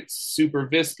smoke, it's super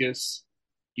viscous.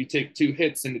 You take 2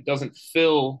 hits and it doesn't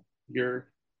fill your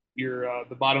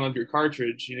the bottom of your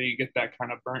cartridge. You get that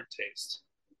kind of burnt taste,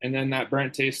 and then that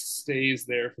burnt taste stays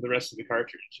there for the rest of the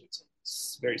cartridge.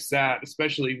 It's very sad,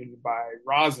 especially when you buy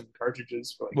rosin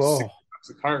cartridges for like Whoa. $6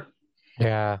 a cart.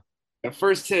 Yeah. The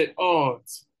first hit, oh,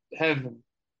 it's heaven.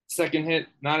 Second hit,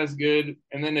 not as good.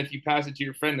 And then if you pass it to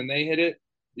your friend and they hit it,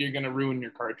 you're gonna ruin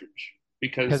your cartridge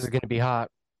Because because it's gonna be hot.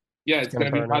 yeah, It's it's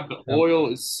gonna gonna be burn it. hot. The Yep.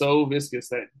 oil is so viscous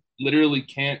that it literally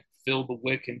can't fill the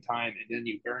wick in time, and then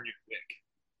you burn your wick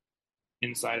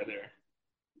inside of there.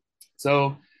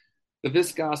 So the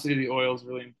viscosity of the oil is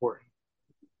really important.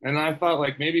 And I thought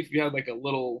like maybe if you had like a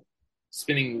little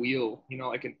spinning wheel,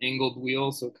 like an angled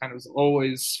wheel, so it kind of is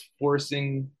always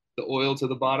forcing the oil to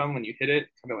the bottom when you hit it,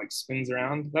 kind of like spins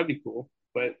around, that'd be cool.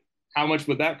 But how much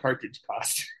would that cartridge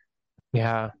cost?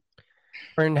 Yeah.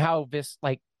 And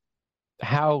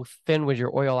how thin would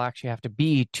your oil actually have to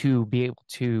be able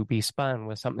to be spun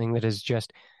with something that is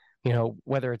just,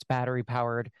 whether it's battery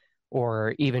powered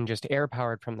or even just air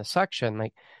powered from the suction,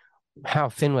 like how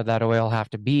thin would that oil have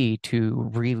to be to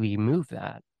really move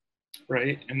that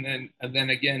Right? And then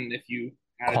again, if you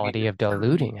add more quality of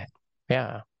diluting it?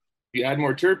 Yeah. you add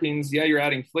more terpenes, yeah, you're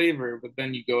adding flavor, but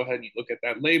then you go ahead and you look at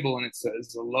that label and it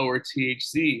says a lower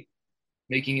THC,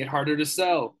 making it harder to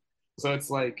sell. So it's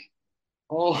like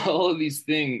all of these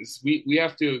things, we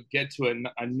have to get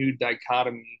to a new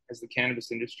dichotomy as the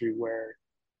cannabis industry where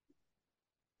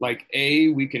like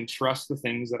we can trust the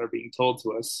things that are being told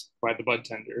to us by the bud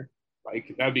tender.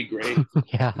 Like that'd be great.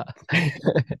 Yeah.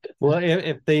 Well,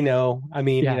 if they know, I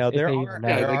mean, Yeah. If there they are even Yeah, know.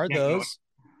 there they are can't know. those.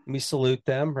 We salute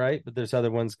them, right? But there's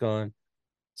other ones going.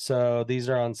 So these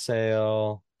are on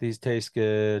sale. These taste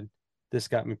good. This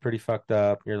got me pretty fucked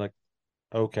up. You're like,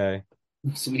 okay,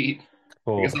 Sweet. I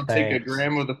cool, guess I'll take a thanks.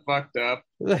 gram of the fucked up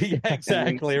Yeah, and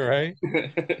exactly, right.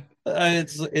 then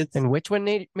It's And which one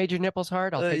made your nipples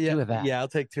hard? I'll take yeah, two of that. yeah. I'll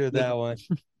take two of that one.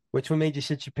 Which one made you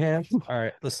shit your pants? All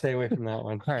right, let's stay away from that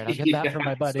one. All right, I'll get that yeah, from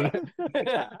my buddy.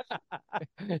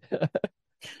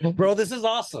 Bro, this is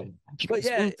awesome. But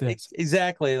yeah, Smooth this.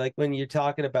 exactly. Like when you're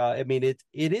talking about, I mean, it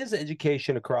is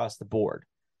education across the board.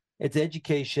 It's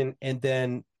education, and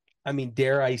then, I mean,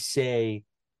 dare I say,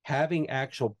 having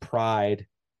actual pride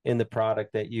in the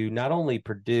product that you not only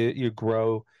produce, you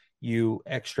grow, you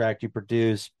extract, you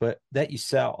produce, but that you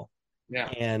sell. yeah,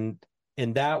 And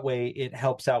in that way, it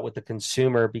helps out with the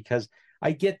consumer because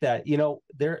I get that.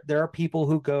 There are people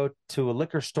who go to a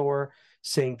liquor store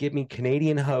saying, "Give me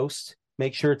Canadian Host,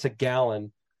 make sure it's a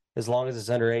gallon, as long as it's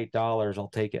under $8, I'll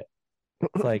take it."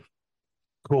 It's like,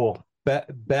 cool,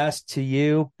 best to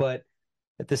you, but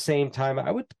at the same time, I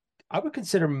would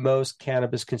consider most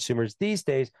cannabis consumers these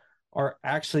days are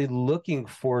actually looking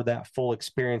for that full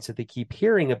experience that they keep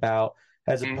hearing about,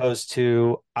 as mm, opposed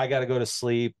to I got to go to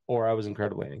sleep or I was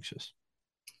incredibly anxious.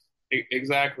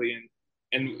 exactly.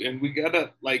 And we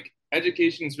gotta like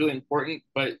education is really important,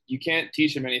 but you can't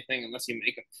teach them anything unless you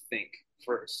make them think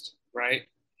first, right?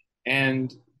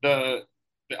 And the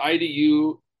the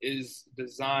IDU is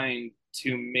designed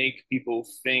to make people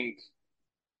think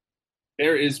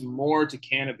there is more to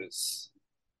cannabis.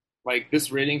 Like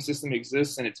this rating system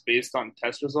exists and it's based on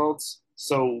test results.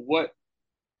 So what,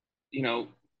 you know,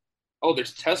 oh,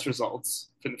 there's test results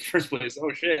in the first place.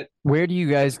 Oh shit. Where do you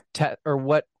guys or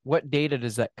what data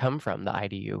does that come from, the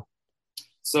IDU?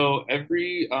 So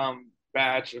every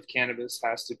batch of cannabis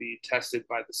has to be tested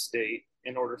by the state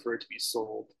in order for it to be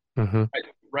sold. Mm-hmm.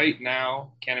 Right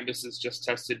now, cannabis is just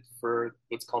tested for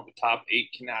what's called the top 8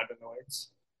 cannabinoids,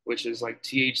 which is like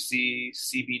THC,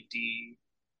 CBD,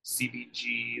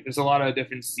 CBG. There's a lot of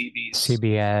different CBs.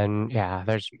 CBN. Yeah,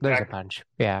 there's a Exactly. bunch.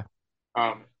 Yeah.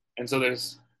 Um, and so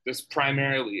there's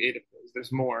primarily 8 of those.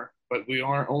 There's more, but we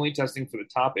are only testing for the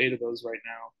top 8 of those right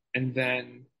now. And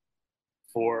then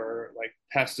for like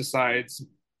pesticides,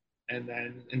 and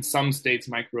then in some states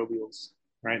microbials.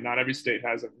 Right? Not every state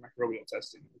has a microbial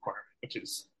testing requirement, which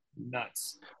is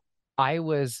nuts. I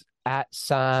was at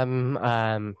some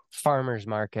farmers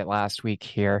market last week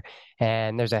here,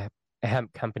 and there's a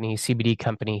hemp company, CBD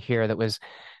company here that was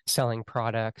selling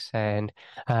products, and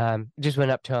just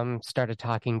went up to him, started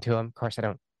talking to him. Of course, I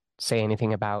don't say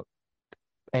anything about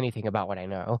what I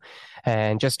know,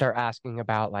 and just start asking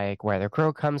about like where their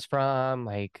grow comes from,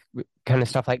 like kind of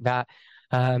stuff like that.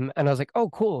 And I was like, "Oh,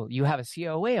 cool, you have a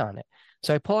COA on it."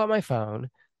 So I pull out my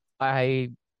phone, I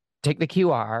take the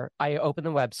QR, I open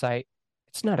the website.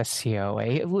 It's not a COA.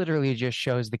 It literally just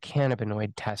shows the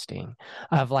cannabinoid testing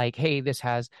of like, hey, this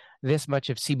has this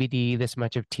much of CBD, this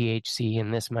much of THC,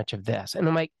 and this much of this. And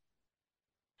I'm like,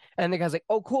 and the guy's like,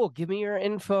 oh, cool, give me your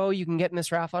info. You can get in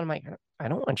this raffle. I'm like, I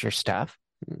don't want your stuff.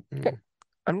 Mm-mm.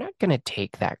 I'm not gonna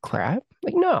take that crap.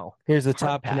 Like, no. Here's the Hard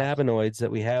top pass. cannabinoids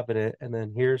that we have in it, and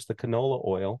then here's the canola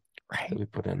oil Right. that we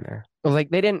put in there. Like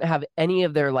they didn't have any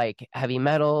of their like heavy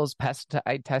metals,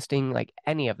 pesticide testing, like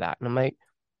any of that. And I'm like,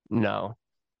 no,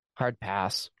 hard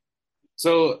pass.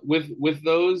 So with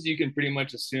those, you can pretty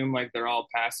much assume like they're all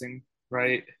passing,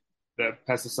 right? The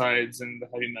pesticides and the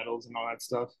heavy metals and all that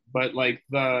stuff. But like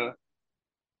the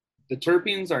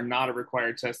terpenes are not a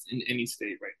required test in any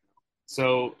state right now.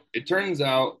 So it turns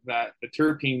out that the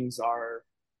terpenes are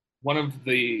one of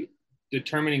the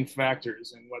determining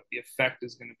factors in what the effect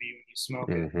is going to be when you smoke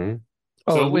it. Mm-hmm.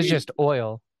 Oh, So it was just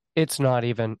oil. It's not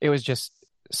even, it was just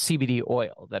CBD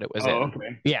oil that it was in.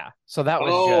 okay. Yeah. So that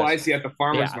was Oh, just, I see, at the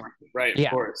farmer's yeah. market. Right, Yeah.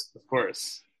 of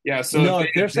course. Yeah, so No, if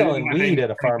if they're didn't selling have weed any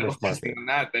at a farmer's testing market. on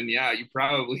that, then yeah, you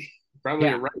probably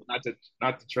Yeah. are right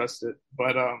not to trust it.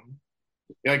 But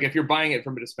like if you're buying it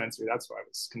from a dispensary, that's why I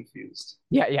was confused.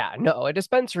 Yeah. No, a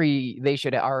dispensary, they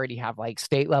should already have like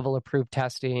state level approved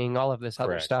testing, all of this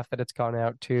other Correct. stuff that it's gone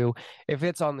out to. If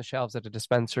it's on the shelves at a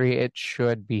dispensary, it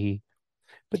should be.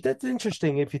 But that's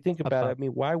interesting if you think about it. I Above.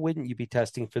 mean, why wouldn't you be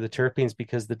testing for the terpenes?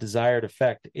 Because the desired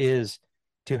effect is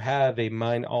to have a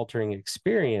mind-altering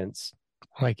experience.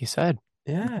 Like you said,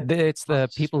 Yeah. it's the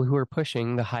people who are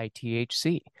pushing the high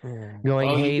THC going,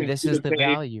 Well, hey, this you is can the pay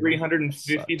value.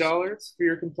 $350 for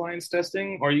your compliance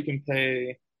testing, or you can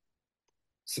pay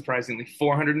surprisingly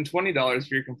 $420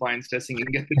 for your compliance testing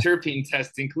and get the terpene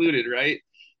test included, right?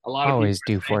 A lot of Always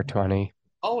people do 420.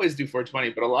 always do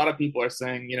 420, but a lot of people are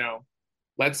saying,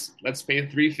 let's pay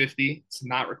 $350. It's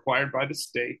not required by the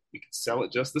state. We can sell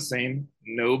it just the same.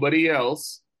 Nobody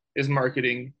else is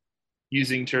marketing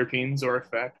using terpenes or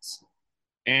effects,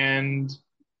 and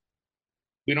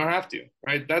we don't have to,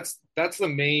 right? That's the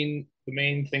main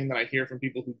thing that I hear from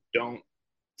people who don't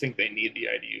think they need the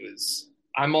IDU is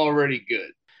I'm already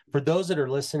good. For those that are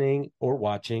listening or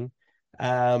watching,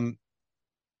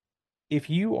 if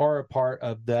you are a part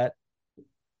of that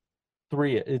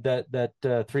three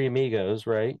amigos,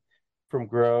 right? From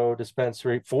grow,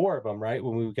 dispensary, 4 of them, right?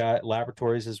 When we've got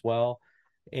laboratories as well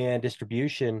and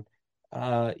distribution,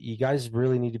 you guys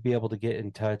really need to be able to get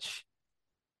in touch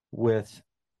with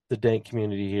the dank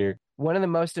community here. One of the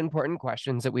most important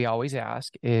questions that we always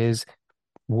ask is,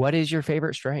 what is your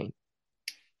favorite strain?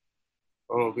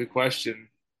 Oh, good question.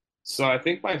 So I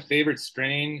think my favorite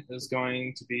strain is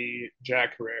going to be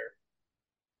Jack Herrera.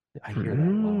 I hear that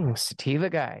a lot. Sativa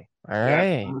guy. All Yeah,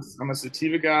 right. I'm a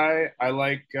sativa guy. I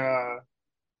like I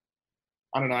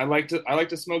don't know. I like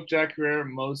to smoke Jack Herrera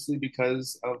mostly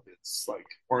because of its like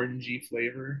orangey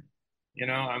flavor.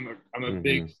 I'm a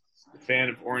big fan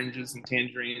of oranges and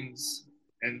tangerines,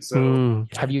 and so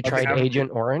Have you I'll tried have-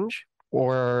 Agent Orange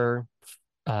or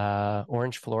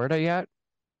Orange Florida yet?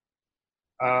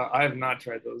 I have not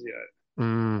tried those yet.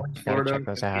 Gotta Florida, check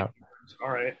those out.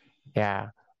 All right. Yeah,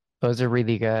 those are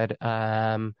really good.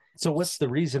 So what's the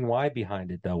reason why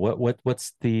behind it though?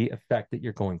 What's the effect that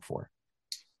you're going for?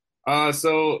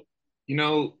 So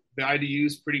the IDU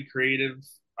is pretty creative.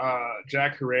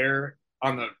 Jack Herrera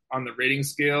on the rating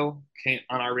scale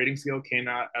our rating scale came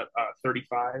out at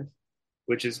 35,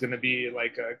 which is going to be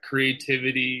like a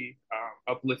creativity,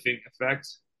 uplifting effect.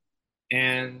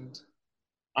 And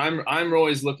I'm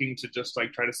always looking to just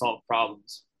like try to solve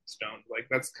problems. Stoned, like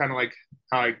that's kind of like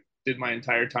how I did my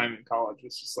entire time in college.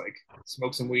 Was just like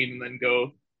smoke some weed and then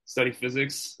go study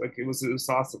physics. Like it was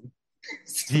awesome.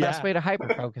 It's the best way to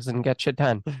hyper focus and get shit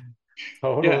done.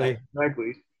 Totally. Yeah,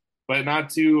 exactly. But not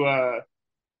too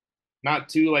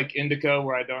like indica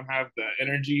where I don't have the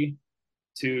energy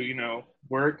to,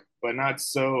 work, but not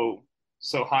so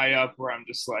high up where I'm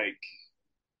just like,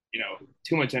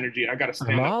 too much energy. I got to I'm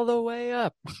stand up. all the way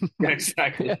up. Yeah,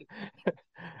 exactly.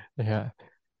 Yeah,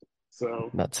 So,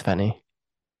 that's funny.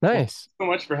 well, Nice. thanks so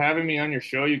much for having me on your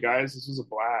show, you guys. This was a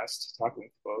blast talking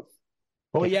with both.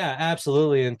 Well, Yeah. yeah,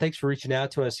 absolutely. And thanks for reaching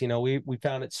out to us. We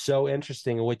found it so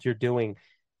interesting in what you're doing.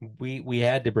 We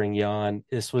had to bring you on.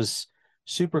 This was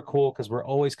super cool because we're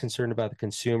always concerned about the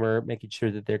consumer, making sure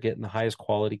that they're getting the highest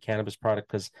quality cannabis product.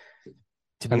 Because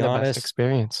to be And the best honest,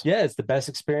 experience. yeah, it's the best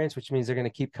experience, which means they're going to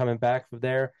keep coming back from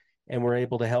there. And we're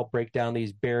able to help break down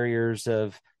these barriers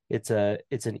of it's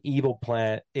an evil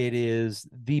plant. It is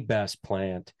the best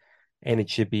plant, and it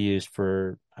should be used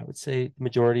for, I would say, the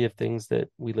majority of things that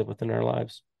we live with in our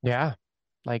lives. Yeah,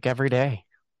 like every day.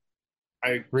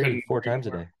 I Three, couldn't four agree times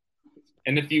a more. day.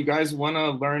 And if you guys want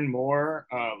to learn more,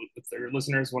 if their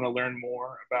listeners want to learn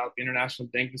more about the International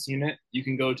Dankness Unit, you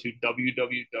can go to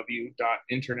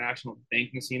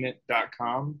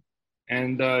www.internationaldanknessunit.com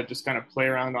and just kind of play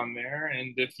around on there.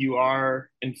 And if you are,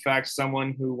 in fact,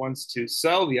 someone who wants to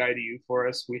sell the IDU for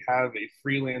us, we have a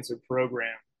freelancer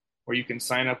program where you can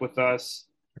sign up with us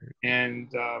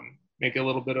and make a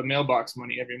little bit of mailbox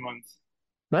money every month.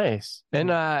 Nice. And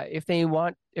if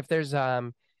there's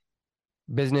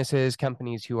businesses,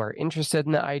 companies who are interested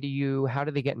in the IDU, how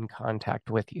do they get in contact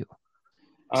with you?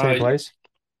 Same place.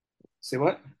 Say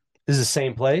what? This is the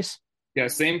same place. Yeah,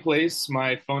 same place.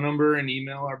 My phone number and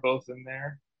email are both in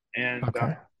there, and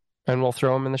Okay. And we'll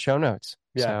throw them in the show notes.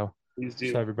 Yeah. So please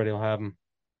do. So everybody will have them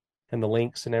and the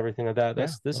links and everything like that. yeah,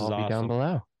 This is I'll be down awesome,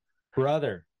 below.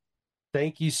 brother.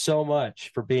 Thank you so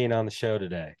much for being on the show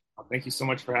today. Thank you so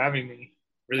much for having me.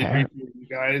 Really Yeah. appreciate you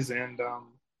guys, and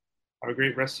have a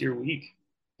great rest of your week.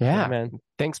 Yeah, man.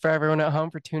 Thanks for everyone at home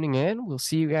for tuning in. We'll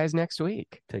see you guys next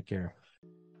week. Take care.